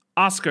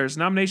 Oscars.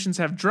 Nominations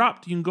have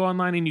dropped. You can go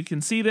online and you can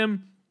see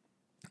them.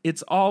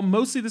 It's all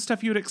mostly the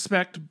stuff you would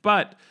expect,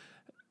 but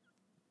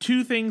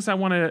 2 things I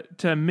wanted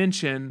to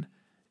mention.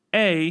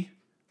 A,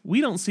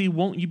 we don't see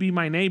Won't You Be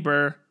My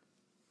Neighbor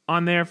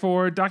on there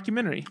for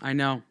documentary. I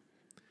know.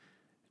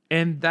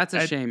 And that's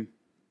a shame.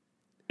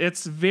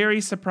 It's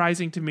very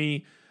surprising to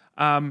me.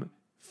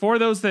 For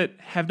those that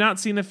have not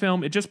seen the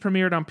film, it just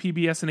premiered on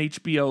PBS and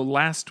HBO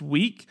last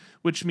week,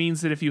 which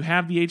means that if you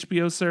have the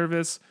HBO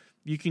service,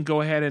 you can go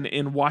ahead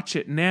and watch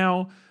it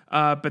now.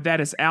 But that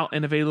is out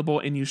and available,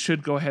 and you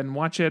should go ahead and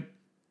watch it.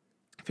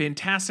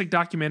 Fantastic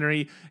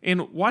documentary.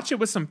 And watch it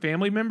with some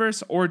family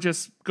members, or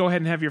just go ahead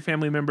and have your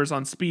family members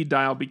on speed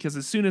dial, because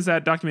as soon as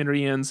that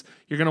documentary ends,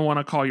 you're going to want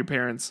to call your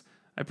parents.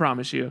 I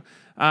promise you.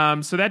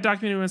 So that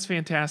documentary was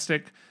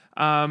fantastic.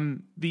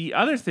 The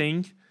other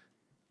thing,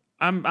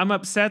 I'm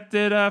upset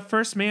that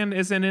First Man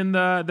isn't in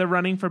the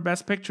running for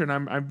Best Picture, and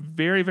I'm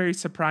very, very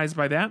surprised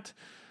by that.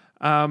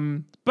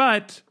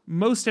 But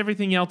most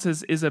everything else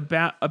is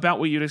about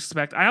what you'd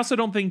expect. I also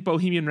don't think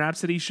Bohemian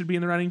Rhapsody should be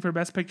in the running for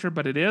Best Picture,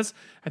 but it is.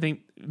 I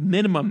think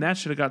minimum that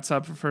should have got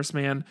sub for First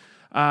Man.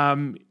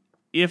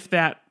 If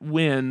that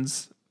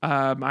wins,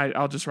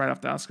 I'll just write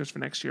off the Oscars for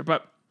next year.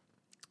 But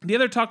the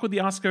other talk with the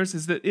Oscars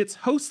is that it's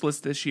hostless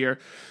this year.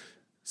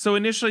 So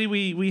initially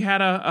we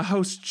had a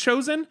host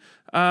chosen.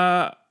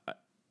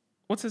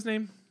 What's his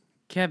name?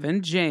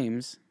 Kevin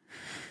James.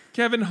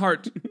 Kevin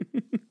Hart.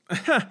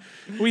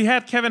 We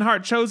had Kevin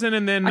Hart chosen,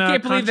 and then I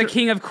can't believe the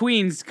King of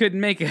Queens couldn't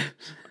make it.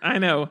 I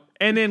know.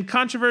 And then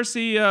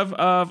controversy of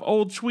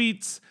old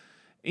tweets,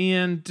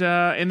 and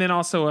then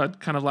also a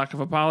kind of lack of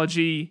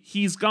apology.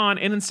 He's gone,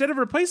 and instead of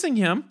replacing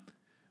him,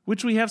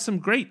 which we have some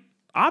great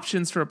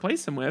options to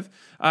replace him with,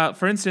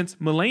 for instance,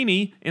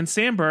 Mulaney and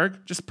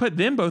Sandberg, just put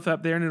them both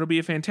up there, and it'll be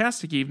a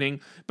fantastic evening.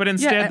 But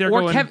instead, they're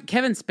going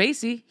Kevin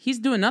Spacey. He's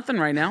doing nothing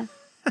right now.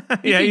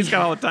 Yeah, he's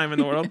got all the time in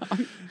the world.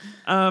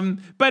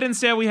 But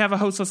instead, we have a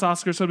hostless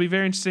Oscar, so it'll be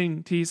very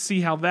interesting to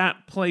see how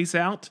that plays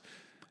out.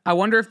 I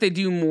wonder if they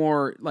do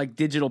more like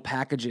digital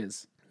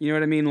packages. You know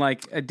what I mean?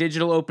 Like a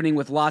digital opening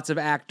with lots of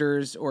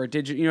actors, or a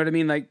digital. You know what I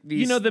mean? Like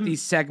these,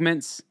 these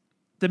segments.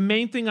 The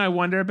main thing I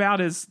wonder about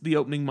is the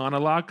opening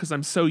monologue, because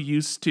I'm so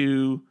used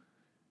to,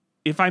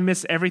 if I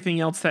miss everything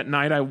else that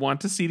night, I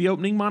want to see the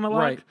opening monologue.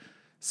 Right.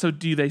 So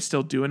do they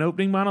still do an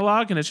opening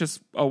monologue, and it's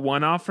just a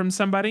one-off from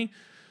somebody?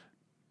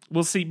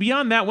 We'll see.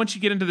 Beyond that, once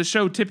you get into the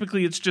show,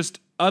 typically it's just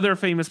other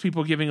famous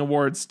people giving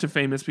awards to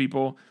famous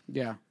people.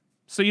 Yeah.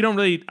 So you don't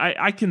really...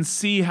 I can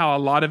see how a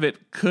lot of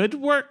it could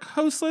work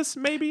hostless,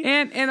 maybe.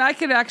 And I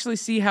could actually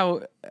see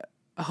how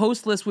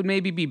hostless would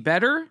maybe be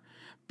better,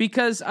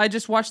 because I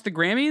just watched the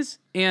Grammys,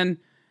 and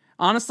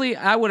honestly,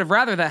 I would have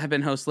rather that had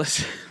been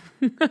hostless.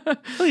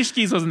 Alicia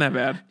Keys wasn't that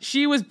bad.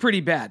 She was pretty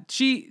bad.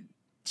 She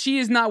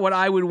is not what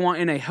I would want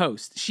in a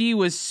host. She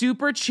was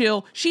super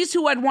chill. She's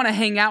who I'd want to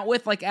hang out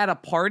with, like at a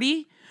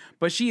party,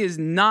 but she is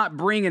not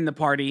bringing the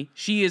party.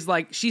 She is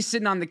like, she's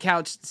sitting on the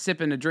couch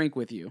sipping a drink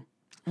with you.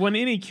 Well, in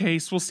any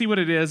case, we'll see what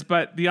it is,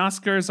 but the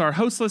Oscars are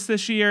hostless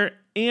this year,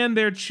 and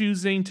they're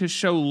choosing to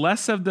show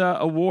less of the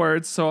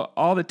awards, so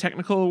all the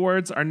technical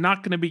awards are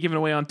not going to be given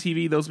away on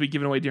TV. Those will be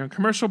given away during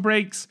commercial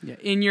breaks. Yeah,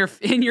 in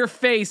your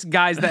face,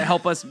 guys that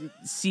help us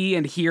see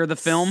and hear the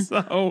film.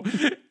 So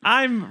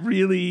I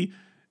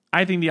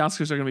think the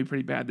Oscars are going to be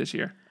pretty bad this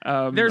year.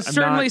 They're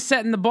certainly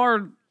setting the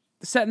bar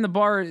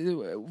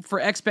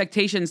for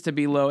expectations to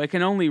be low. It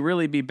can only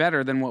really be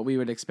better than what we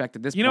would expect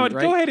at this point. You know what?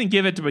 Right? Go ahead and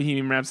give it to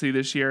Bohemian Rhapsody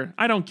this year.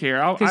 I don't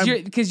care.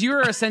 Because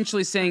you're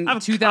essentially saying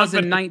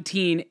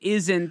 2019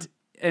 isn't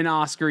an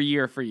Oscar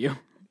year for you.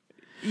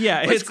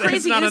 Yeah,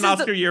 it's not an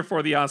Oscar year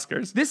for the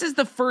Oscars. This is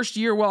the first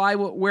year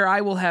where I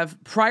will have,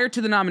 prior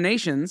to the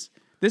nominations,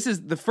 this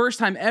is the first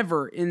time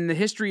ever in the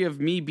history of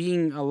me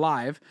being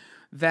alive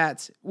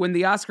that when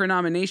the Oscar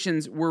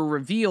nominations were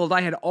revealed,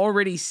 I had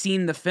already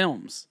seen the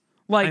films.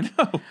 Like,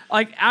 I know.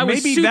 Like I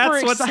was maybe super that's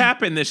excited. What's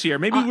happened this year.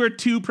 Maybe we're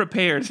too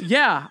prepared.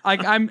 Yeah,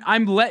 like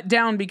I'm let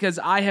down because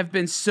I have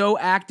been so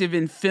active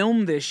in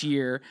film this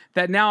year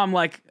that now I'm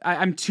like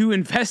I'm too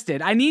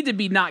invested. I need to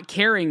be not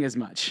caring as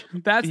much.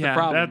 That's the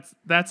problem.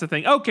 That's the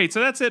thing. Okay, so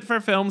that's it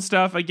for film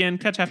stuff. Again,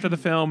 catch after the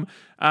film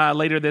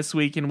later this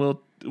week, and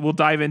we'll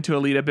dive into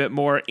Alita a bit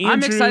more. Andrew,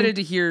 I'm excited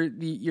to hear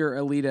your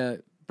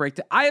Alita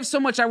breakdown. I have so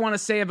much I want to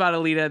say about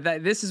Alita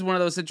that this is one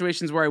of those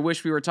situations where I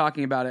wish we were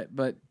talking about it,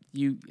 but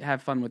you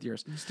have fun with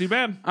yours. It's too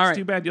bad. All right. It's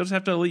too bad. You'll just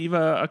have to leave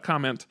a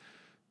comment.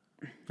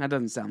 That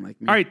doesn't sound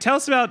like me. All right, tell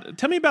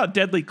me about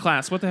Deadly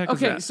Class. What the heck is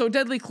that? Okay, so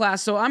Deadly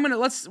Class. So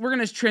we're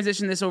gonna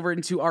transition this over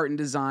into art and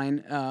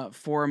design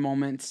for a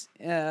moment.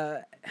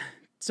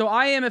 So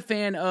I am a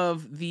fan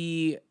of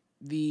the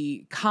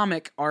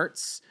comic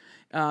arts,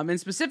 and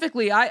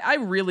specifically, I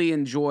really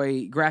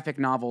enjoy graphic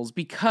novels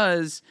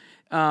because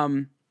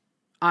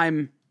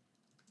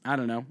I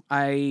don't know.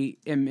 I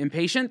am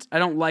impatient. I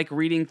don't like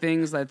reading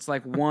things that's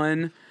like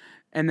one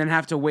and then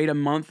have to wait a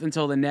month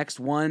until the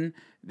next one,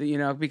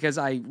 because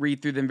I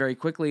read through them very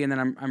quickly and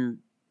then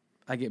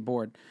I get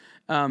bored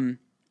and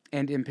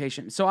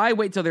impatient. So I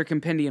wait till they're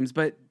compendiums.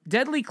 But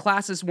Deadly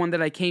Class is one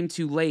that I came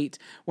to late.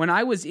 When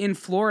I was in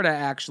Florida,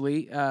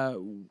 actually,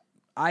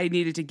 I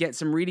needed to get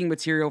some reading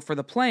material for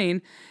the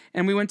plane,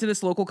 and we went to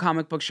this local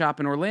comic book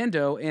shop in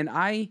Orlando, and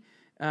I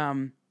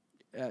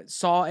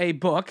saw a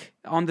book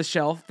on the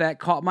shelf that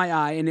caught my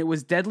eye, and it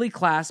was Deadly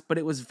Class, but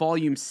it was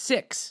volume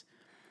 6.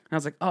 And I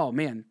was like, oh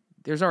man,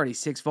 there's already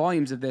 6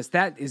 volumes of this.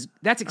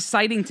 That's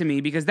exciting to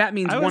me because that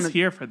means I was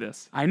here for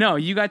this. I know,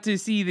 you got to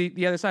see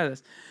the other side of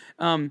this.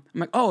 I'm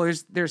like, oh,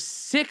 there's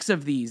 6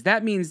 of these.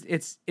 That means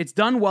it's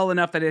done well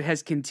enough that it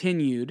has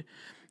continued,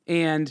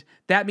 and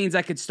that means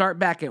I could start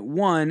back at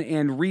 1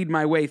 and read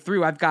my way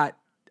through. I've got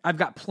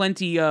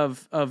plenty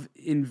of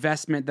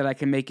investment that I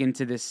can make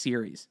into this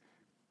series,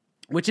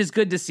 which is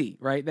good to see,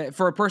 right? That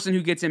for a person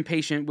who gets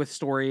impatient with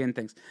story and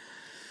things.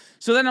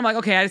 So then I'm like,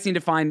 okay, I need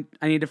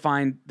to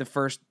find the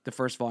first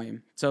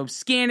volume. So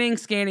scanning.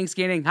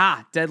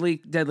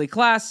 Deadly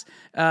Class,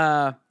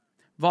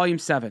 volume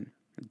 7.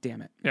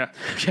 Damn it. Yeah.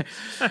 Okay.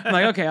 I'm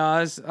like, okay,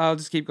 I'll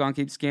just keep going,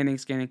 keep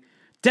scanning.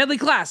 Deadly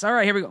Class. All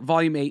right, here we go.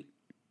 Volume 8.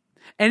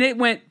 And it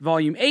went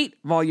volume 8,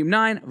 volume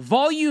 9,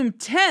 volume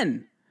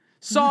 10.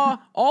 Saw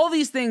all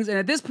these things, and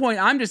at this point,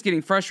 I'm just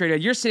getting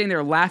frustrated. You're sitting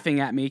there laughing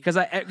at me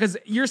because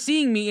you're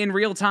seeing me in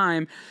real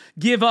time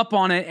give up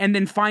on it and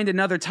then find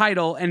another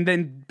title and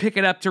then pick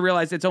it up to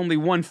realize it's only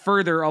one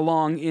further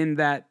along in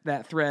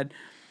that thread.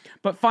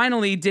 But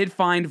finally did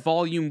find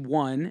volume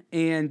 1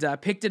 and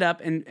picked it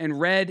up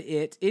and read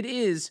it. It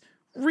is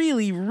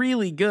really,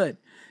 really good.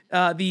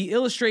 The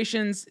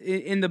illustrations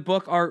in the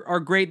book are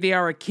great. They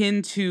are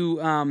akin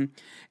to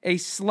a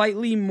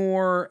slightly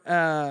more.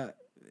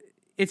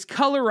 It's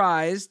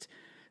colorized.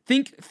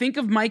 Think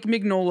of Mike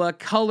Mignola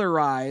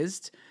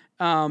colorized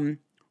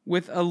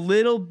with a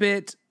little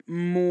bit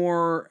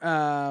more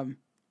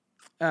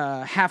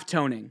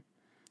half-toning.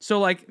 So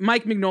like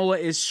Mike Mignola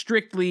is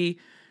strictly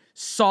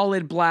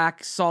solid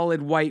black,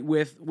 solid white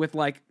with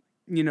like,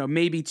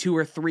 maybe 2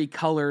 or 3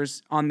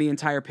 colors on the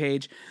entire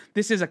page.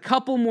 This is a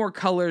couple more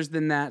colors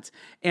than that.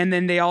 And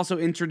then they also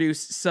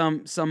introduce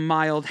some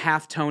mild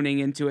half-toning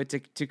into it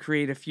to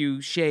create a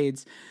few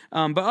shades.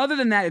 But other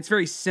than that, it's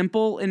very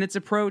simple in its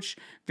approach,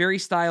 very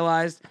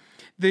stylized.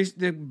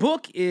 The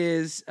book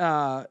is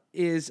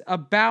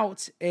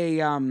about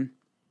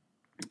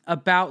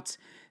about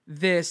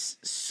this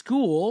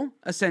school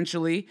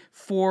essentially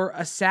for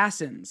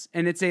assassins,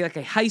 and it's like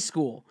a high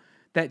school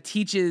that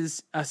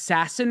teaches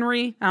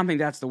assassinry. I don't think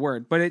that's the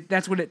word, but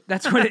that's what it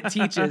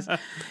teaches,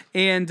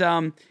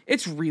 and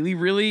it's really,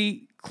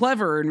 really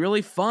clever and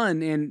really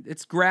fun, and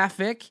it's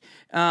graphic.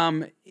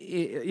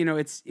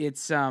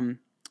 It's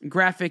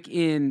graphic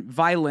in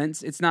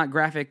violence. It's not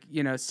graphic,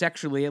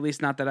 sexually, at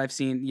least not that I've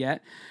seen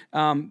yet.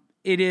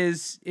 It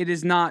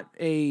is not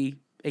a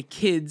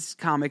kid's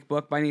comic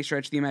book by any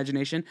stretch of the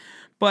imagination,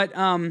 but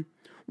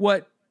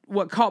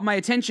what caught my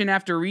attention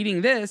after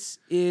reading this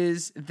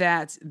is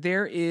that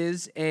there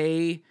is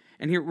and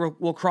here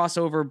we'll cross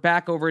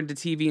back over into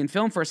TV and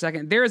film for a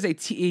second. There is a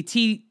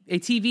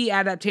TV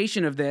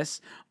adaptation of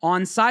this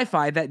on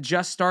Sci-Fi that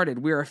just started.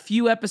 We're a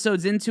few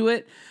episodes into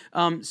it,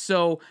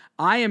 so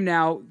I am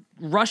now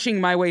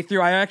rushing my way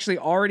through. I actually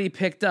already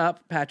picked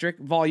up, Patrick,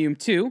 Volume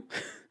 2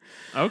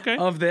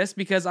 of this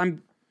because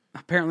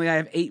apparently I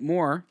have 8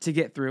 more to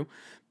get through.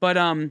 But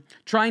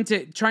trying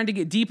to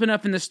get deep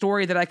enough in the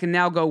story that I can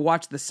now go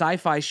watch the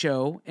Sci-Fi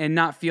show and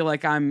not feel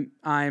like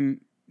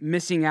I'm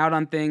missing out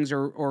on things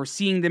or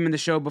seeing them in the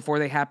show before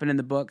they happen in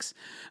the books.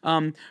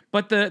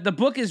 But the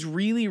book is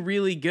really,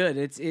 really good.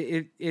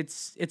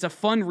 It's a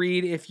fun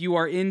read if you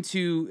are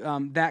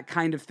into that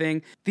kind of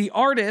thing. The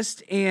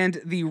artist and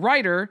the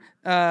writer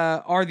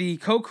are the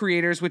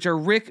co-creators, which are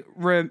Rick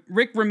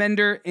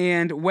Remender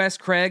and Wes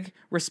Craig,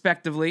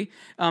 respectively.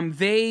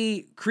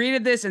 They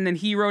created this, and then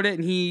he wrote it,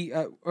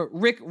 and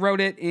Rick wrote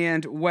it,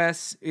 and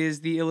Wes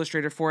is the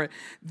illustrator for it.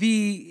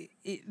 The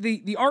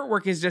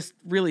artwork is just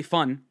really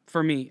fun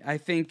for me. I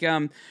think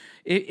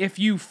if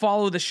you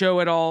follow the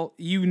show at all,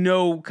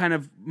 kind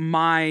of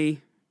my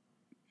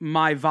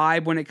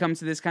vibe when it comes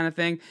to this kind of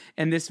thing,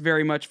 and this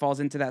very much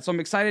falls into that. So I'm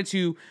excited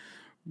to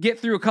get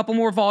through a couple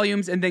more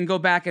volumes and then go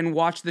back and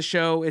watch the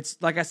show. It's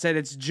like I said,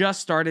 it's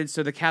just started,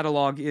 so the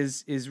catalog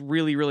is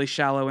really, really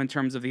shallow in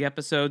terms of the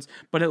episodes,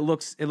 but it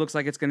looks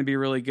like it's going to be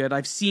really good.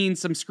 I've seen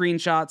some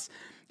screenshots,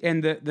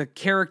 and the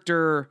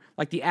character,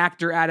 like the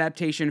actor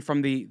adaptation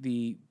from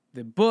the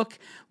book,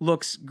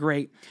 looks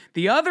great.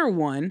 The other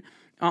one,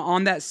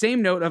 on that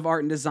same note of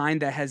art and design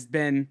that has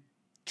been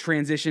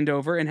transitioned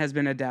over and has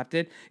been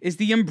adapted, is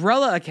the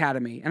Umbrella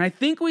Academy. And I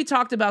think we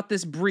talked about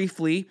this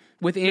briefly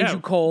with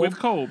Andrew Kolb. With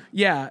Kolb.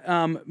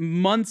 Yeah,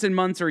 months and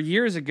months or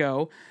years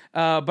ago.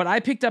 But I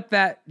picked up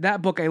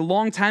that book a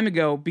long time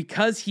ago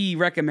because he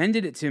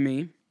recommended it to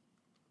me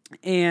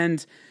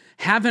and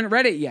haven't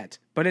read it yet.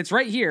 But it's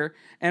right here,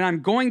 and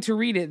I'm going to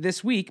read it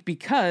this week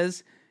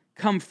because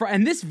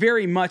and this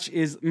very much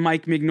is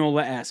Mike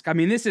Mignola-esque. I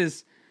mean, this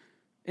is,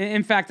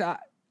 in fact,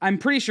 I'm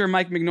pretty sure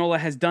Mike Mignola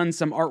has done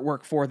some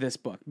artwork for this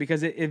book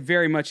because it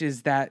very much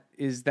is that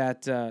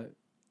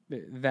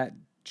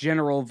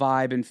general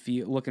vibe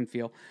and look and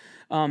feel.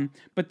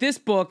 But this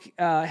book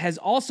has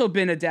also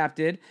been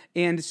adapted,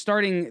 and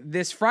starting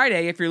this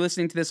Friday, if you're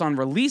listening to this on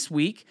release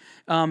week,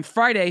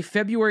 Friday,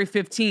 February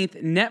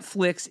 15th,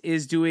 Netflix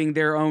is doing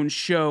their own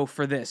show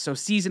for this. So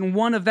season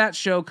 1 of that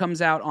show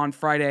comes out on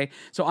Friday.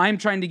 So I'm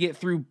trying to get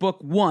through book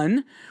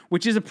 1,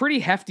 which is a pretty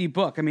hefty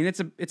book. I mean, it's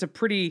a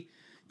pretty.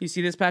 You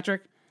see this,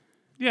 Patrick?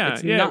 Yeah,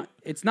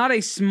 it's not a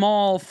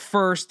small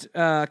first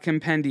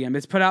compendium.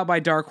 It's put out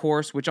by Dark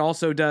Horse, which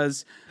also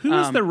does. Who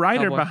is the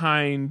writer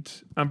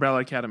behind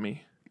Umbrella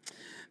Academy?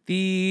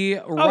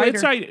 The writer.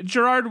 It's right,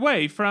 Gerard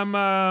Way from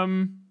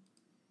My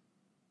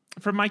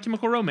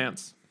Chemical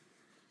Romance.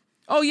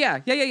 Oh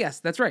yes,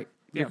 that's right.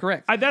 You're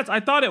correct. I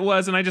thought it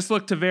was, and I just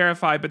looked to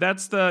verify, but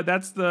that's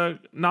the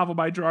novel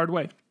by Gerard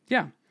Way.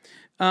 Yeah.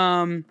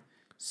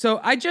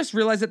 So I just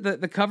realized that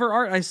the cover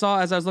art I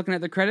saw as I was looking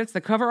at the credits, the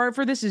cover art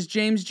for this is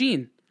James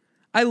Jean.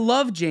 I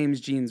love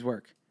James Jean's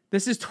work.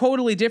 This is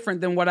totally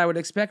different than what I would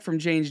expect from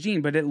James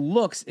Jean, but it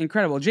looks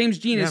incredible. James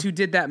Jean is who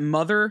did that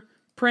Mother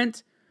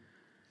print,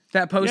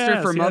 that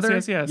poster for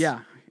Mother. Yes.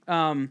 Yeah.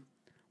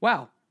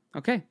 Wow.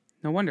 Okay.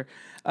 No wonder.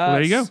 Well,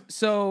 there you go.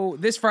 So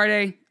this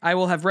Friday, I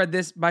will have read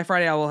this. By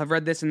Friday, I will have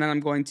read this, and then I'm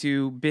going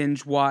to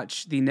binge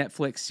watch the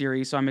Netflix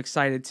series. So I'm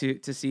excited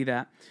to see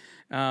that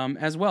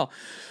as well.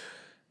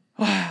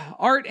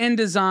 Art and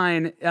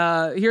design.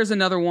 Here's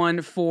another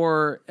one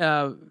for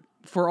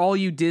all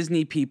you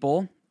Disney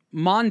people.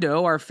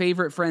 Mondo, our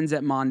favorite friends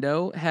at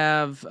Mondo,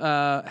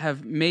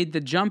 have made the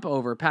jump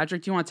over.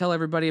 Patrick, do you want to tell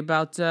everybody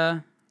about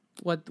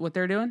what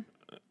they're doing?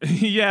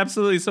 Yeah,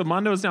 absolutely. So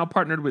Mondo is now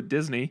partnered with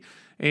Disney,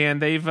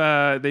 and they've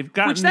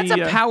gotten Which that's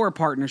a power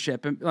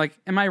partnership. Like,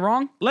 am I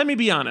wrong? Let me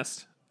be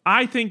honest.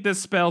 I think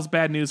this spells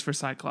bad news for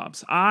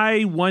Cyclops.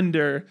 I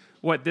wonder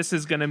what this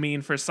is going to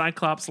mean for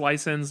Cyclops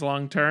license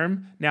long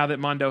term. Now that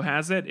Mondo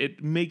has it,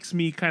 it makes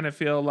me kind of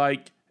feel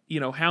like,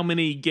 how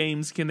many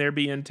games can there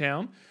be in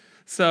town?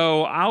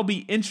 So I'll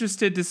be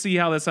interested to see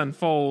how this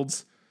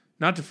unfolds.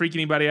 Not to freak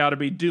anybody out or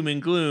be doom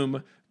and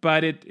gloom,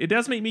 but it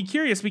does make me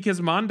curious because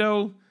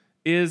Mondo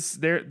is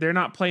they're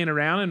not playing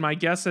around, and my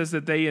guess is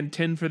that they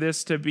intend for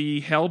this to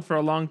be held for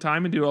a long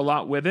time and do a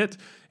lot with it.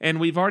 And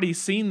we've already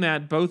seen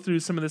that both through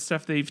some of the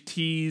stuff they've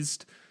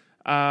teased.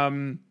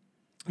 The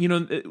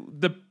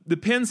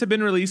pins have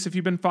been released. If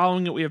you've been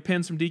following it, we have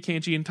pins from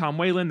DKNG and Tom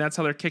Whalen. That's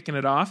how they're kicking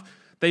it off.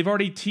 They've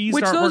already teased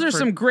Which those are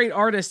some great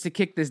artists to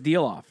kick this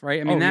deal off, right?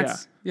 I mean,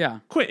 yeah.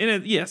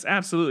 Yes,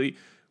 absolutely.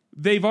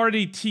 They've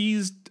already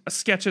teased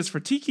sketches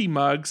for Tiki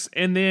mugs,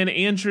 and then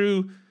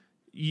Andrew,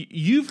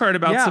 you've heard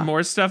about some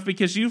more stuff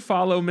because you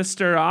follow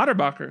Mr.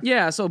 Otterbacher.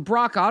 Yeah, so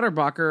Brock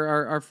Otterbacher,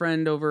 our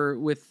friend over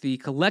with the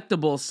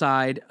collectible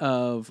side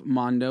of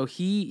Mondo,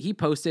 he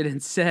posted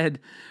and said,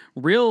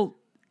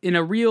 in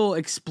a real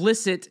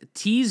explicit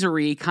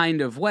teasery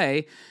kind of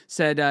way,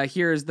 said,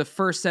 here's the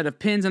first set of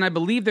pins, and I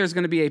believe there's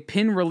going to be a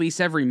pin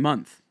release every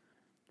month.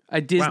 A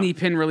Disney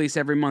pin release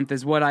every month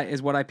is what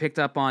I picked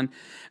up on.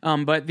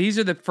 But these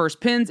are the first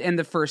pins and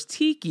the first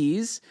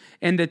tikis,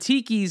 and the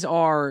tikis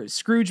are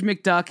Scrooge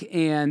McDuck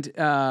and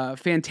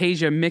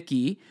Fantasia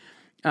Mickey.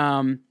 These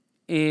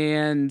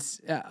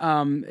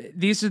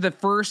are the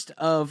first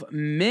of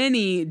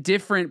many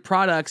different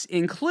products,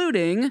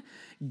 including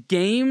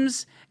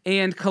games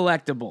and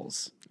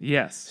collectibles.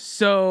 Yes.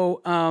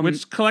 So,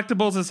 which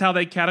collectibles is how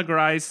they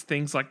categorize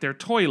things like their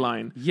toy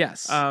line.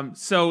 Yes.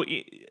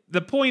 The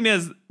point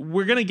is,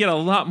 we're going to get a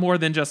lot more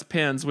than just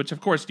pins, which,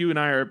 of course, you and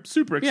I are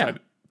super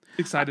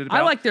excited about.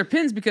 I like their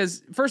pins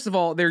because, first of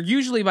all, they're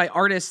usually by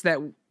artists that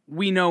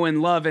we know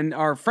and love and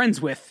are friends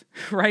with,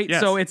 right?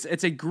 Yes. So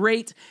it's a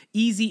great,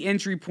 easy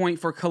entry point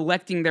for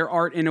collecting their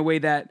art in a way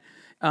that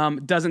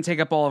doesn't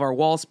take up all of our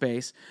wall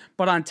space.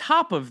 But on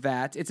top of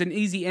that, it's an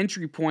easy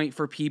entry point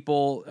for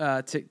people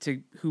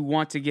who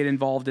want to get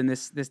involved in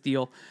this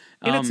deal.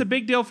 And it's a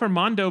big deal for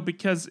Mondo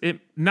because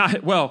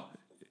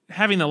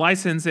having the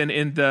license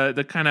and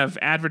the kind of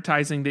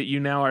advertising that you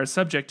now are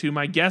subject to,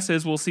 my guess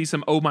is we'll see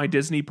some Oh My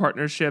Disney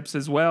partnerships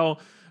as well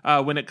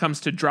when it comes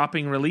to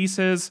dropping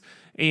releases.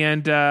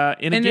 And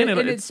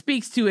it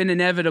speaks to an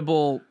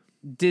inevitable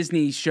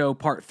Disney show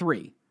Part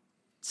 3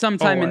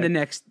 sometime in the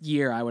next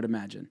year, I would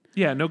imagine.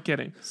 Yeah, no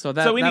kidding. So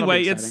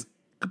anyway, it's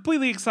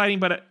completely exciting,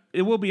 but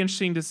it will be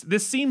interesting.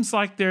 This seems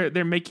like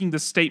they're making the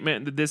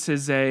statement that this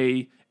is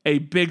a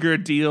bigger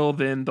deal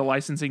than the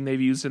licensing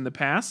they've used in the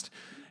past.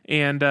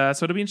 And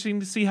so it'll be interesting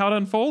to see how it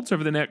unfolds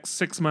over the next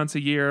 6 months,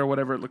 a year, or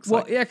whatever it looks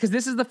like. Well, yeah, because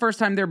this is the first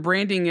time they're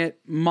branding it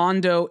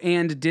Mondo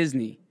and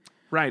Disney.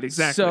 Right,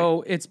 exactly.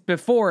 So it's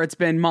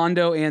been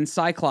Mondo and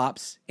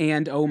Cyclops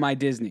and Oh My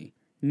Disney.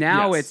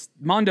 Now it's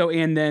Mondo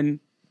and then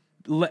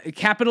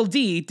capital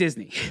D,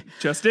 Disney.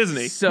 Just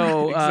Disney.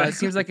 So it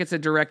seems like it's a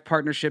direct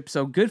partnership.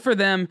 So good for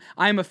them.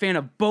 I'm a fan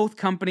of both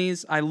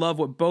companies. I love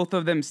what both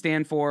of them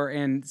stand for.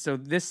 And so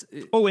this...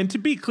 Oh, and to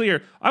be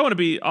clear, I want to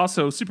be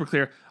also super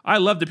clear. I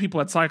love the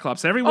people at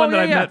Cyclops. Everyone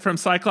I've met from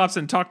Cyclops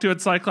and talked to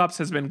at Cyclops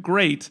has been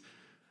great.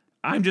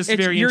 I'm just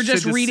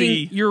interested to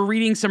see... You're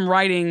reading some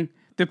writing,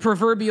 the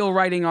proverbial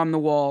writing on the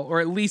wall,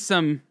 or at least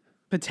some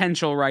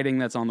potential writing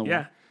that's on the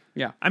wall.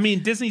 Yeah. I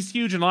mean, Disney's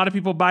huge and a lot of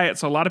people buy it,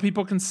 so a lot of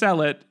people can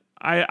sell it.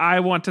 I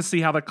want to see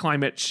how the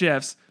climate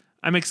shifts.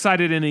 I'm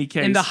excited in any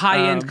case. In the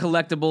high-end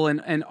collectible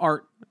and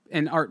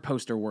art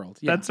poster world.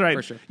 Yeah, that's right.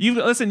 For sure.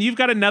 You've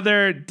got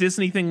another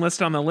Disney thing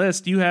list on the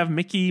list. You have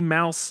Mickey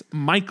Mouse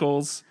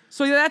Michaels.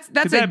 So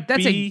that's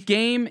a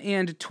game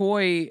and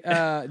toy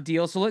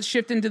deal. So let's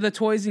shift into the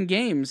toys and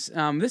games.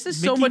 This is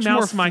so much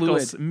more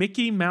fluid.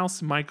 Mickey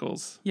Mouse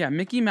Michaels. Yeah,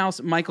 Mickey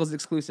Mouse Michaels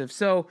exclusive.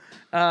 So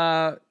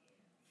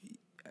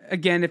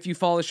again, if you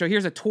follow the show,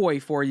 here's a toy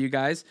for you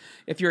guys.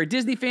 If you're a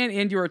Disney fan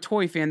and you're a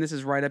toy fan, this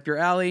is right up your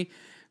alley.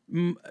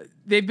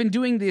 They've been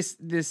doing this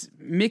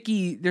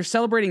Mickey. They're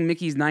celebrating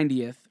Mickey's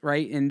 90th,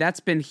 right? And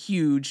that's been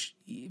huge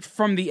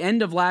from the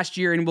end of last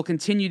year, and will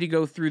continue to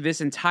go through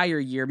this entire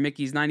year.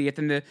 Mickey's 90th,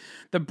 and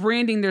the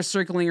branding they're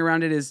circling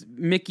around it is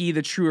Mickey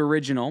the True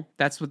Original.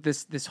 That's what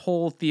this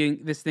whole thing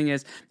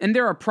is. And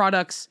there are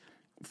products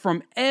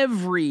from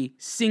every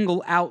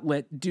single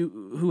outlet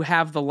who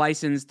have the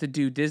license to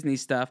do Disney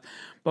stuff.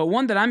 But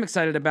one that I'm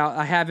excited about,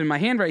 I have in my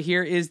hand right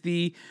here, is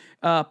the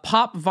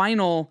Pop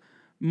Vinyl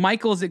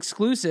Michaels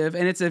exclusive,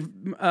 and it's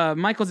a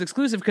Michaels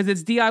exclusive because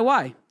it's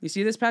DIY. You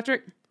see this,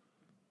 Patrick?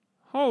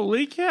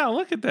 Holy cow!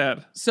 Look at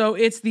that. So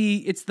it's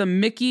the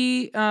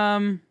Mickey,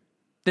 the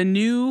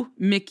new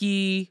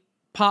Mickey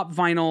pop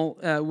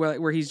vinyl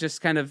where he's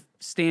just kind of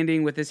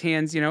standing with his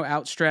hands,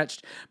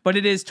 outstretched. But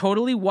it is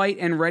totally white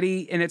and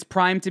ready, and it's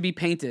primed to be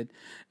painted.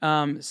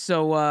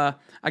 So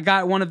I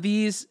got one of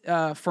these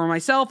for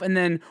myself, and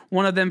then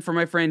one of them for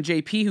my friend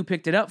JP, who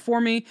picked it up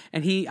for me.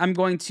 And I'm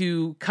going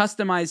to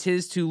customize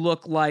his to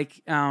look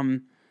like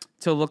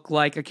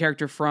a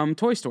character from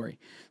Toy Story.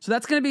 So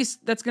that's gonna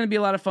be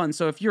a lot of fun.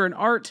 So if you're an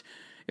art,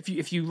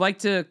 if you like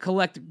to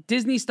collect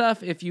Disney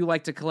stuff, if you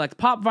like to collect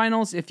pop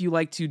vinyls, if you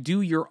like to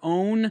do your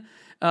own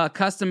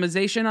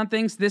customization on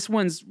things, this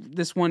one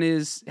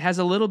has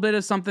a little bit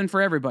of something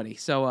for everybody.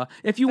 So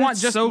if you want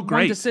just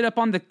one to sit up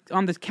on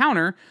the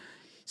counter,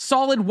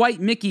 solid white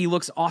Mickey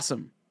looks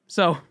awesome.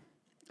 So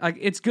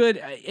it's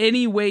good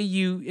any way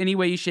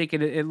you shake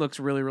it. It looks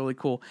really, really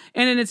cool,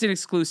 and then it's an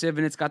exclusive,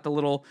 and it's got the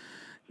little,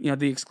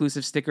 the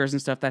exclusive stickers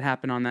and stuff that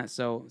happen on that.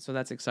 So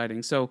that's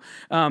exciting. So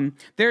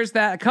there's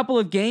that. A couple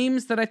of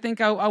games that I think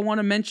I want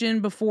to mention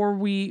before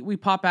we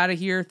pop out of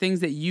here, things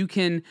that you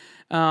can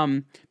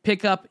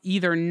pick up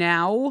either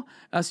now.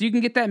 So you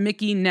can get that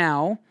Mickey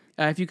now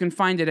if you can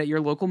find it at your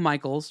local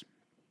Michael's.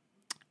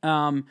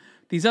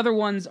 These other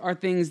ones are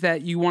things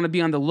that you want to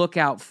be on the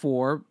lookout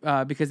for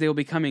because they will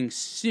be coming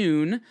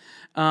soon,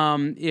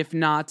 if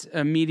not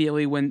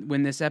immediately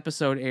when this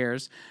episode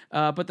airs.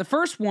 But the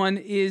first one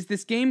is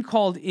this game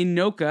called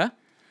Inoka,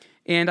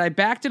 and I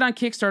backed it on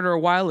Kickstarter a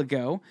while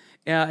ago.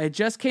 It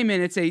just came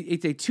in. It's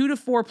a 2 to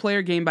 4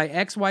 player game by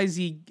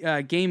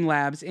XYZ Game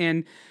Labs,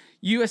 and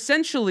you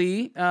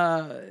essentially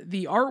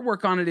the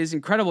artwork on it is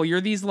incredible.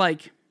 You're these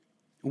like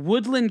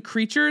woodland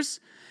creatures.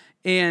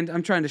 And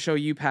I'm trying to show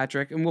you,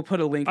 Patrick, and we'll put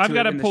a link to it. I've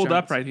got it pulled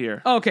up right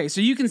here. Okay,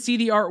 so you can see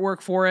the artwork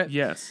for it.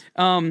 Yes.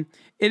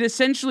 It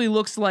essentially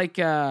looks like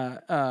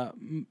what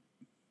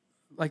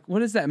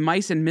is that?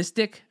 Mice and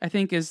Mystic, I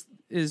think is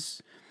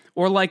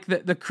or like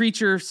the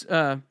creatures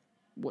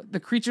the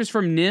creatures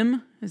from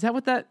Nim. Is that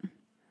what that?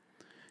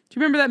 Do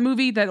you remember that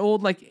movie, that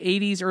old like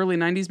 80s, early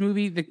 90s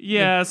movie?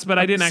 But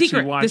I didn't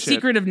actually watch it. The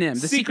Secret of Nim.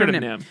 The Secret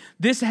of Nim.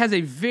 This has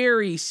a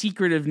very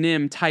Secret of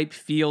Nim type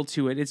feel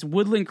to it. It's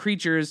woodland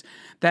creatures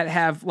that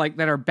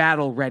are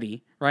battle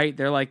ready, right?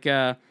 They're like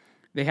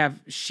they have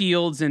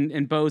shields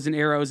and bows and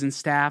arrows and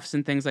staffs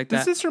and things like that.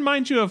 Does this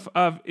remind you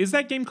of is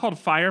that game called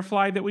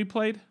Firefly that we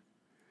played?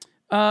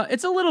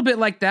 It's a little bit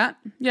like that.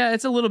 Yeah,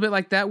 it's a little bit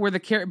like that where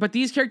but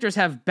these characters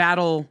have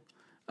battle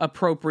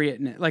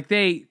appropriateness. Like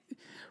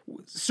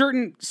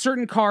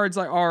certain cards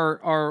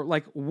are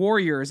like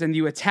warriors, and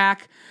you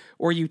attack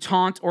or you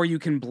taunt or you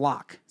can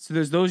block. So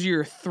those are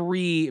your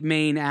 3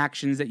 main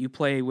actions that you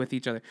play with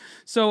each other.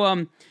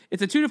 So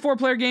it's a 2 to 4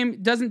 player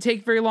game. Doesn't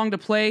take very long to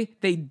play.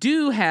 They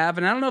do have,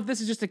 and I don't know if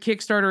this is just a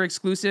Kickstarter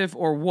exclusive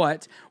or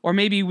what, or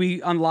maybe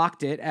we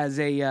unlocked it as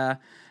a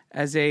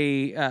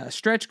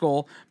stretch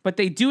goal, but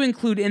they do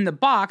include in the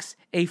box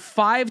a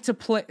 5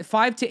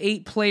 to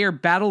 8 player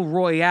battle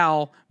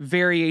royale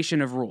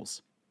variation of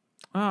rules.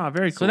 Ah,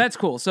 very cool. So that's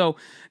cool. So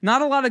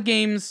not a lot of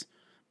games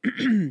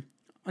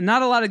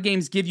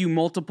give you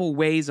multiple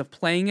ways of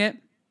playing it.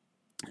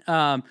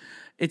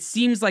 It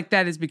seems like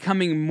that is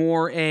becoming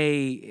more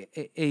a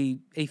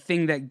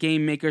thing that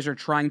game makers are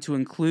trying to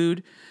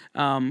include,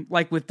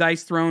 like with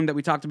Dice Throne that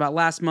we talked about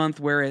last month,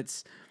 where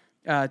it's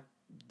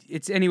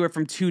anywhere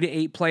from 2 to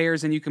 8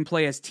 players, and you can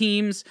play as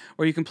teams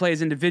or you can play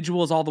as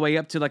individuals, all the way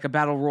up to like a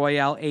battle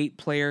royale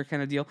 8-player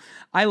kind of deal.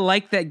 I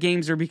like that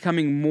games are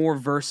becoming more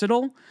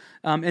versatile.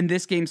 And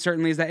this game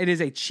certainly is that. It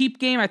is a cheap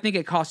game. I think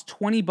it costs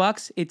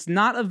 $20. It's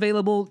not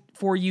available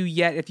for you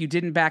yet if you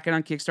didn't back it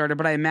on Kickstarter,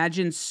 but I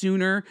imagine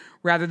sooner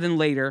rather than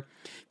later.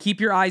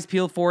 Keep your eyes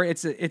peeled for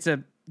it.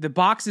 The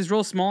box is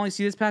real small. You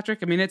see this, Patrick?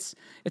 I mean, it's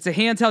a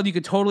handheld. You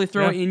could totally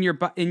throw it in your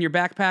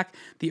backpack.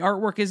 The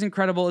artwork is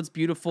incredible. It's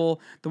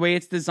beautiful. The way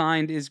it's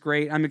designed is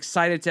great. I'm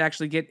excited to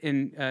actually get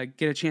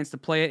a chance to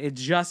play it. It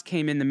just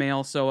came in the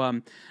mail, so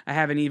I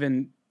haven't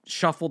even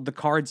shuffled the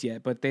cards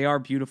yet, but they are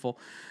beautiful.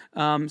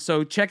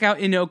 So check out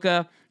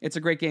Inoka. It's a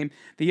great game.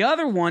 The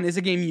other one is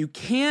a game you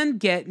can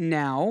get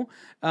now.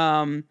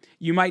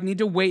 You might need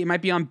to wait. It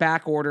might be on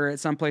back order at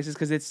some places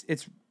because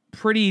it's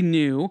pretty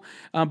new.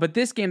 But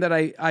this game that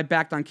I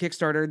backed on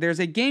Kickstarter, there's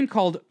a game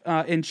called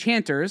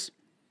Enchanters.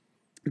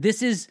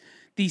 This is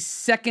the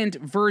second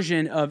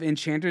version of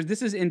Enchanters.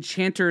 This is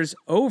Enchanters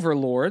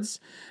Overlords.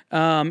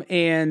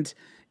 And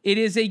it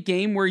is a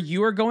game where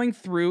you are going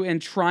through and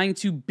trying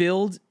to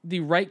build the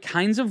right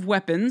kinds of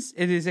weapons.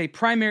 It is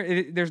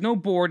there's no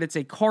board, it's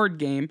a card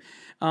game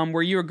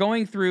where you are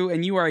going through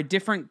and you are a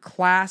different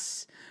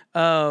class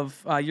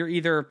of, you're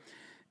either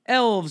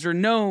elves or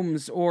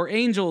gnomes or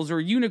angels or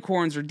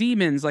unicorns or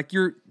demons. Like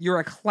you're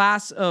a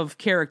class of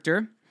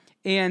character,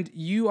 and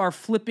you are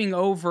flipping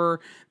over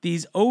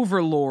these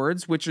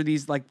overlords, which are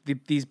these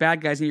these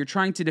bad guys, and you're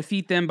trying to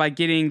defeat them by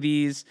getting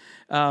these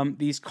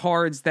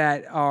cards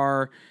that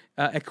are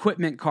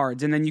equipment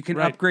cards, and then you can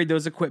upgrade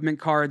those equipment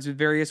cards with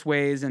various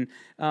ways. And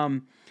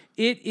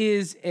it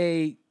is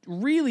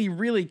really,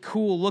 really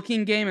cool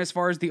looking game as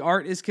far as the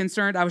art is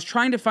concerned. I was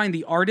trying to find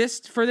the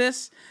artist for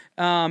this,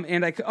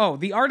 and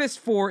the artist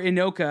for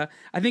Inoka.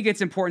 I think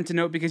it's important to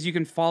note because you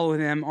can follow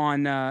them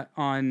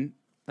on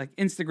like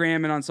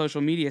Instagram and on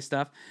social media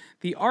stuff.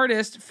 The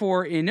artist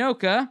for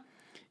Inoka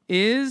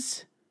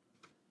is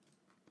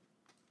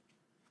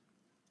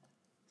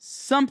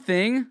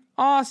something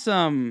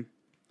awesome.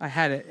 I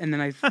had it and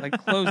then I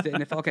closed it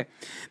and it fell. Okay.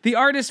 The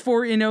artist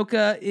for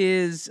Inoka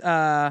is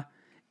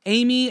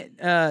Amy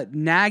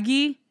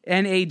Nagy,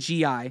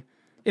 Nagi.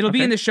 It'll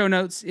be in the show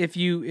notes if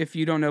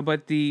you don't know,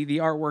 but the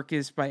artwork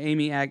is by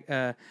Amy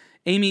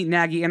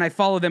Nagy, and I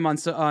follow them on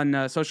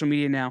social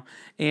media now,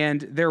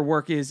 and their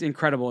work is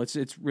incredible.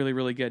 It's really,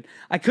 really good.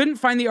 I couldn't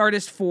find the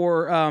artist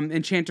for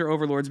Enchanter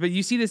Overlords, but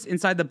you see this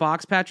inside the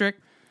box, Patrick.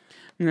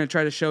 I'm going to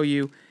try to show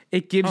you.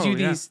 It gives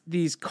you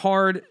these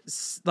card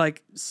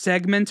like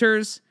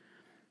segmenters.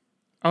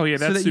 Oh yeah,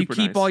 that's so that you super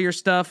keep nice. all your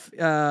stuff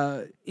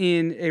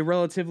in a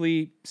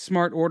relatively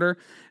smart order.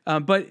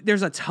 But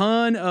there's a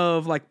ton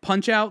of like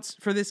punch outs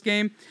for this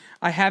game.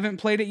 I haven't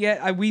played it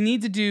yet. We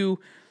need to do,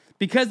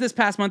 because this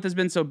past month has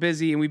been so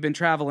busy and we've been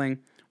traveling.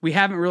 We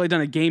haven't really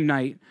done a game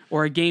night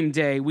or a game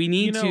day. We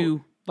need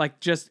to like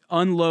just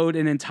unload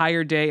an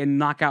entire day and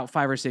knock out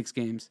 5 or 6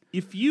 games.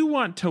 If you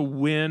want to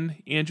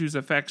win Andrew's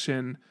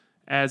affection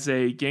as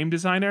a game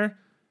designer,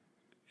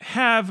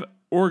 have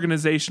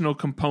organizational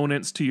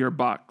components to your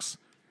box.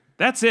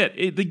 That's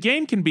it. The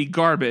game can be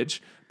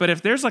garbage, but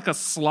if there's like a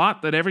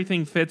slot that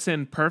everything fits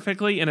in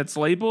perfectly and it's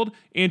labeled,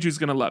 Andrew's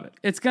going to love it.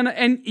 It's going to,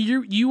 and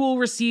you will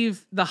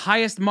receive the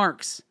highest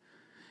marks.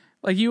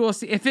 Like you will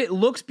see, if it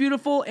looks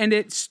beautiful and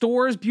it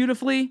stores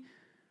beautifully,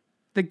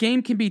 the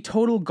game can be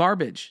total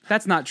garbage.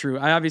 That's not true.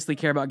 I obviously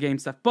care about game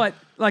stuff, but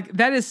like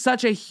that is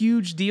such a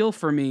huge deal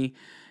for me.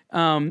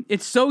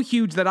 It's so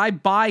huge that I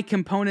buy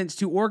components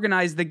to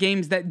organize the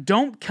games that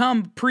don't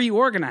come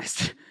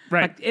pre-organized.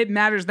 Right. Like, it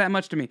matters that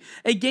much to me.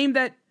 A game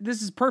that,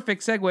 this is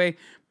perfect segue,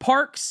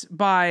 Parks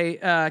by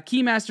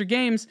Keymaster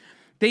Games,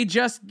 they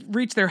just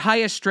reached their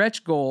highest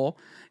stretch goal,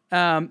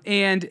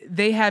 and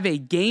they have a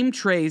game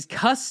trays,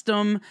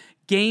 custom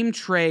game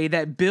tray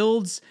that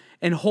builds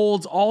and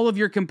holds all of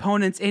your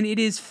components, and it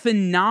is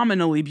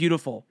phenomenally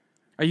beautiful.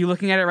 Are you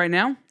looking at it right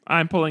now?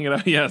 I'm pulling it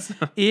up, yes.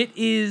 It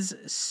is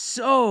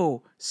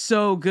so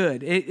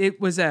good.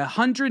 It was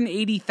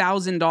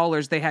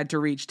 $180,000 they had to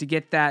reach to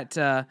get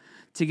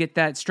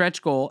that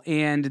stretch goal,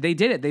 and they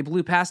did it. They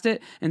blew past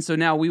it, and so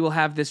now we will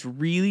have this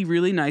really,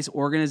 really nice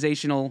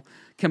organizational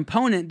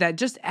component that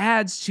just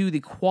adds to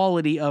the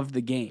quality of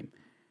the game.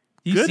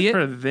 You Good see it?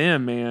 for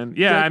them, man.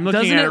 Yeah, I'm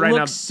looking Doesn't at it right now. Doesn't it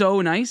look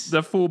so nice?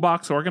 The full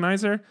box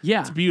organizer?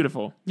 Yeah. It's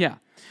beautiful. Yeah.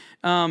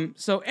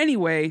 So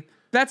anyway,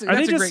 that's Are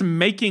they just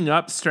making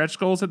up stretch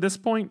goals at this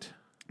point?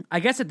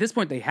 I guess at this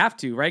point they have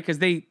to, right? Because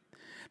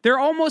they're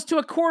almost to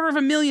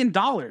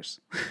 $250,000.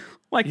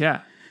 Like,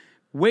 yeah.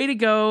 Way to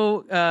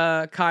go,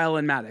 Kyle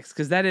and Maddox,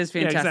 because that is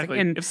fantastic. Yeah, exactly.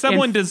 And if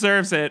someone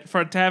deserves it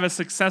to have a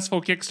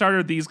successful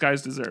Kickstarter, these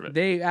guys deserve it.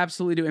 They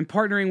absolutely do. And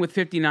partnering with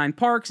 59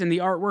 Parks and the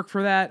artwork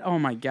for that, oh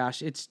my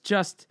gosh, it's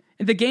just,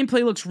 and the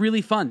gameplay looks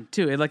really fun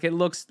too. It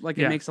looks like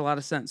it makes a lot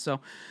of sense.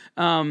 So,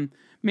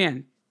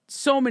 man,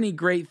 so many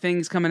great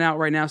things coming out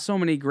right now. So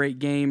many great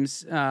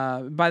games.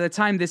 By the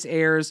time this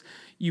airs,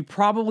 you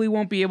probably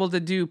won't be able to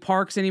do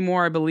Parks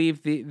anymore. I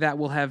believe that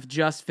will have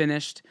just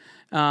finished.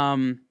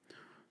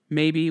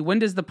 Maybe. When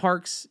does the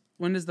Parks?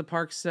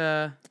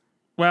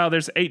 Well,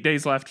 there's 8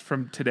 days left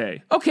from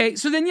today. Okay,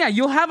 so then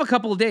you'll have a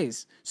couple of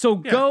days. So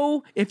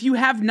go, if you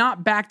have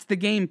not backed the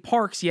game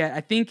Parks yet.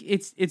 I think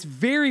it's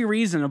very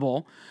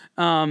reasonable.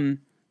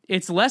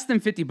 It's less than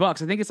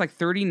 $50. I think it's like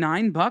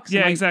 $39.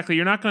 Yeah, exactly.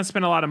 You're not going to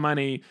spend a lot of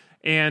money,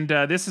 and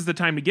this is the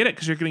time to get it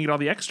because you're going to get all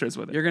the extras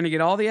with it. You're going to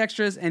get all the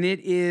extras, and it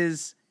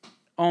is.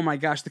 Oh my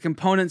gosh, the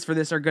components for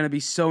this are going to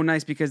be so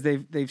nice because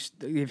they've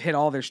hit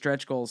all their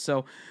stretch goals.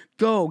 So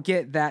go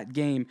get that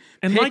game.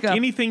 And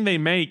anything they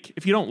make,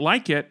 if you don't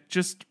like it,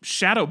 just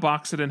shadow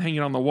box it and hang it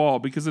on the wall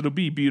because it'll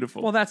be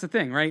beautiful. Well, that's the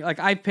thing, right? Like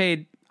I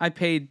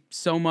paid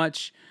so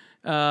much.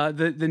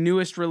 The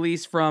newest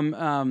release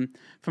from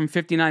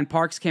 59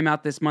 Parks came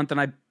out this month,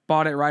 and I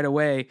bought it right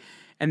away.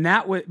 And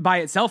that by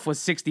itself was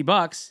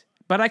 $60.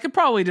 But I could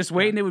probably just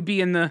wait, and it would be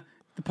in the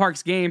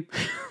Parks game.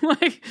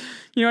 Like,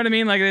 you know what I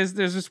mean? Like there's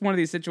just one of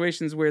these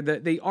situations where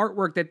the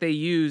artwork that they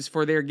use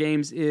for their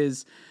games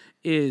is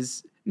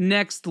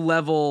next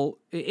level.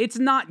 It's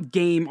not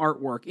game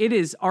artwork. It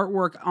is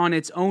artwork on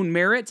its own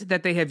merit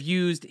that they have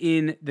used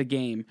in the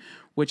game,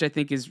 which I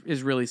think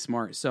is really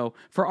smart. So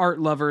for art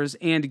lovers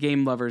and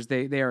game lovers,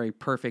 they are a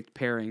perfect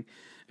pairing.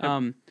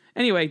 Yep.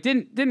 Anyway,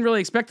 didn't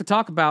really expect to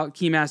talk about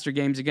Keymaster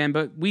Games again,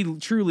 but we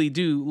truly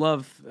do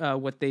love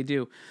what they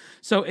do.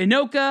 So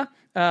Inoka,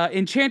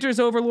 Enchanter's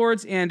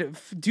Overlords, and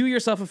do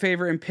yourself a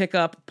favor and pick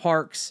up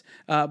Parks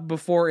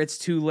before it's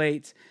too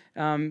late,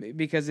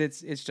 because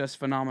it's just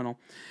phenomenal.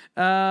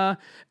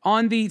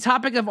 On the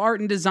topic of art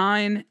and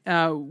design,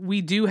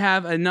 we do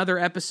have another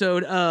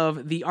episode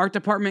of The Art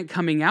Department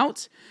coming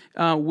out,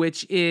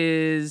 which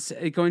is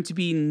going to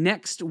be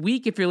next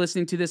week. If you're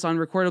listening to this on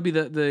record, it'll be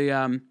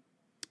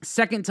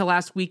second to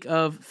last week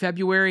of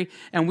February,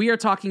 and we are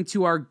talking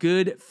to our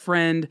good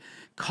friend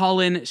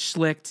Colin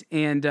Schlicht,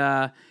 and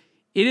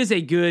it is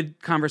a good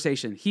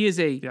conversation. He is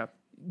a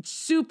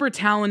super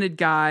talented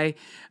guy.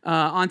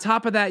 On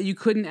top of that, you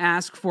couldn't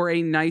ask for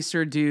a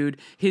nicer dude.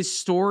 His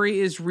story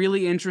is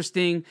really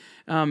interesting,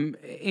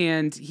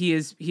 and he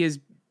is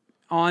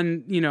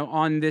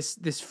on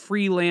this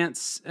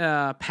freelance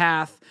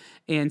path,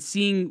 and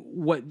seeing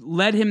what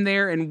led him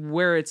there and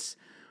where it's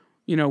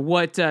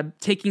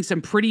taking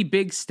some pretty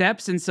big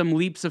steps and some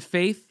leaps of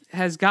faith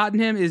has gotten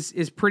him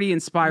is pretty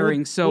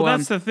inspiring. Well,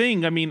 that's the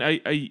thing. I mean,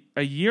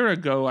 a year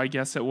ago, I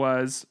guess it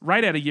was,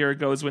 right at a year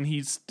ago is when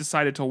he's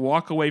decided to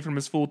walk away from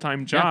his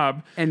full-time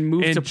job and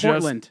move to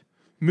Portland.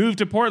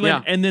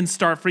 And then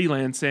start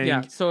freelancing.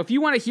 Yeah. So if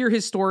you want to hear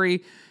his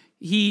story,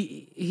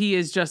 he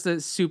is just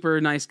a super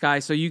nice guy.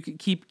 So you can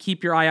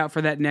keep your eye out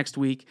for that next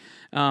week.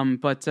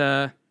 But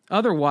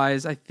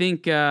otherwise, I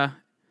think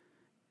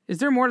is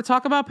there more to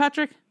talk about,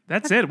 Patrick?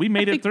 That's it. We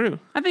made it through.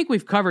 I think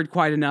we've covered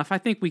quite enough. I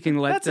think we can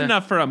let... That's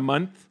enough for a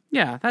month.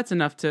 Yeah, that's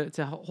enough to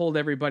hold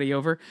everybody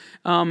over.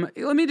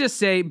 Let me just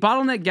say,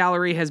 Bottleneck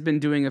Gallery has been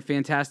doing a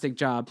fantastic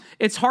job.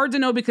 It's hard to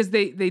know because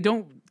they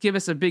don't give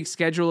us a big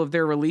schedule of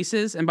their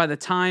releases, and by the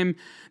time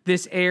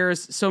this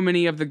airs, so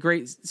many of the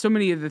things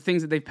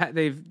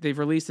that they've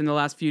released in the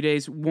last few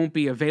days won't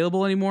be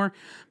available anymore.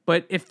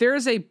 But if there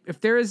is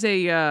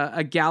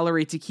a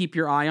gallery to keep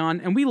your eye on,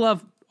 and we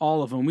love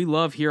all of them. We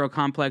love Hero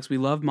Complex. We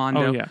love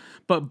Mondo. Oh, yeah.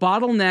 But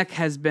Bottleneck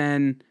has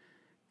been...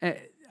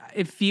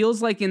 it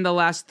feels like in the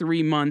last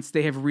 3 months,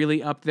 they have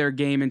really upped their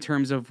game in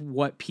terms of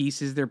what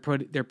pieces they're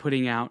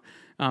putting out.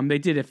 They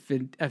did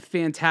a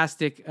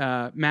fantastic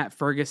Matt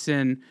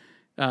Ferguson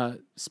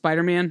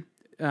Spider-Man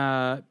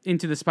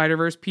Into the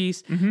Spider-Verse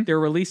piece. Mm-hmm. They're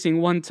releasing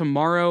one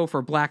tomorrow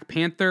for Black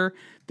Panther.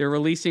 They're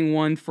releasing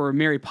one for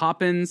Willy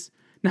Wonka.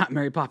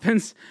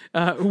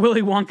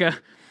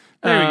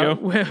 There you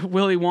go.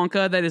 Willy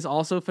Wonka, that is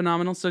also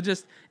phenomenal. So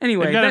just,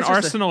 anyway. They've got an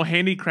Arsenal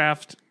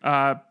handicraft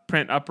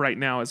print up right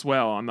now as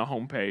well on the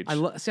homepage. I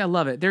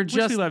love it. They're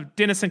just... we love.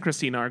 Dennis and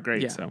Christina are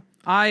great, so.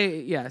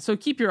 So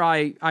keep your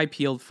eye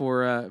peeled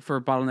for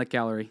Bottleneck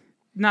Gallery.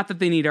 Not that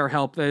they need our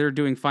help. They're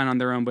doing fine on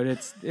their own, but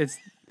it's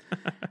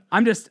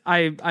I'm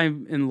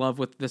in love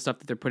with the stuff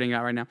that they're putting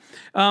out right now.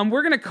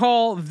 We're going to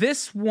call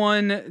this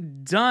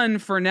one done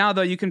for now,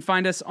 though. You can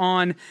find us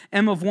on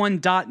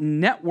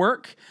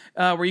mof1.network,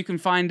 where you can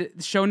find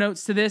show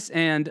notes to this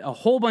and a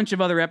whole bunch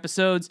of other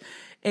episodes.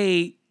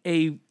 A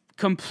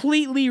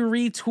completely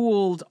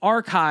retooled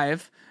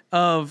archive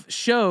of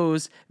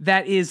shows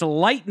that is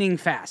lightning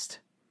fast.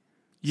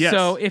 Yes.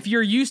 So if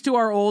you're used to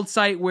our old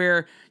site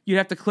where you'd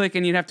have to click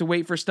and you'd have to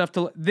wait for stuff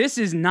to... This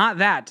is not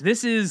that.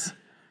 This is...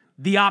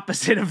 the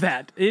opposite of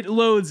that. It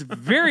loads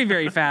very,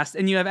 very fast,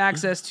 and you have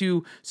access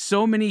to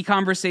so many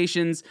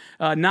conversations,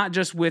 not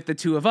just with the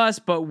two of us,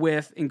 but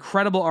with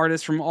incredible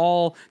artists from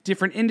all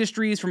different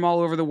industries, from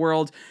all over the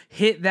world.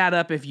 Hit that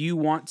up if you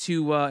want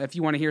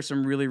to hear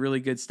some really,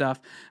 really good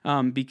stuff,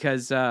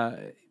 because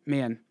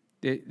man,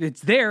 it's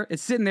there.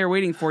 It's sitting there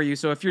waiting for you.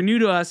 So if you're new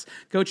to us,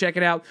 go check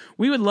it out.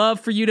 We would love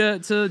for you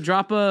to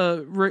drop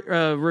a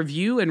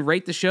review and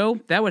rate the show.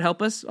 That would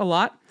help us a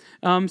lot.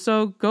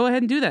 So go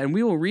ahead and do that, and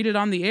we will read it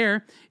on the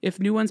air if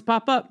new ones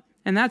pop up.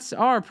 And that's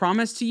our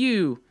promise to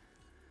you.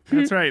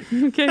 That's right.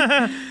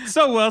 Okay.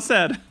 So well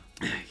said.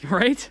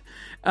 Right?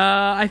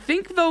 I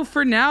think, though,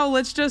 for now,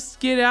 let's just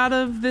get out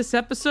of this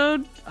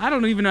episode. I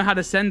don't even know how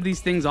to send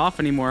these things off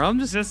anymore. I'm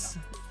just...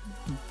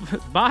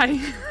 Bye.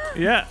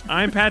 Yeah,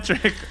 I'm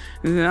Patrick.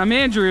 I'm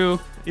Andrew.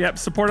 Yep,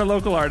 support a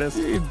local artist.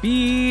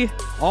 Be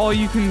all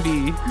you can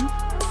be.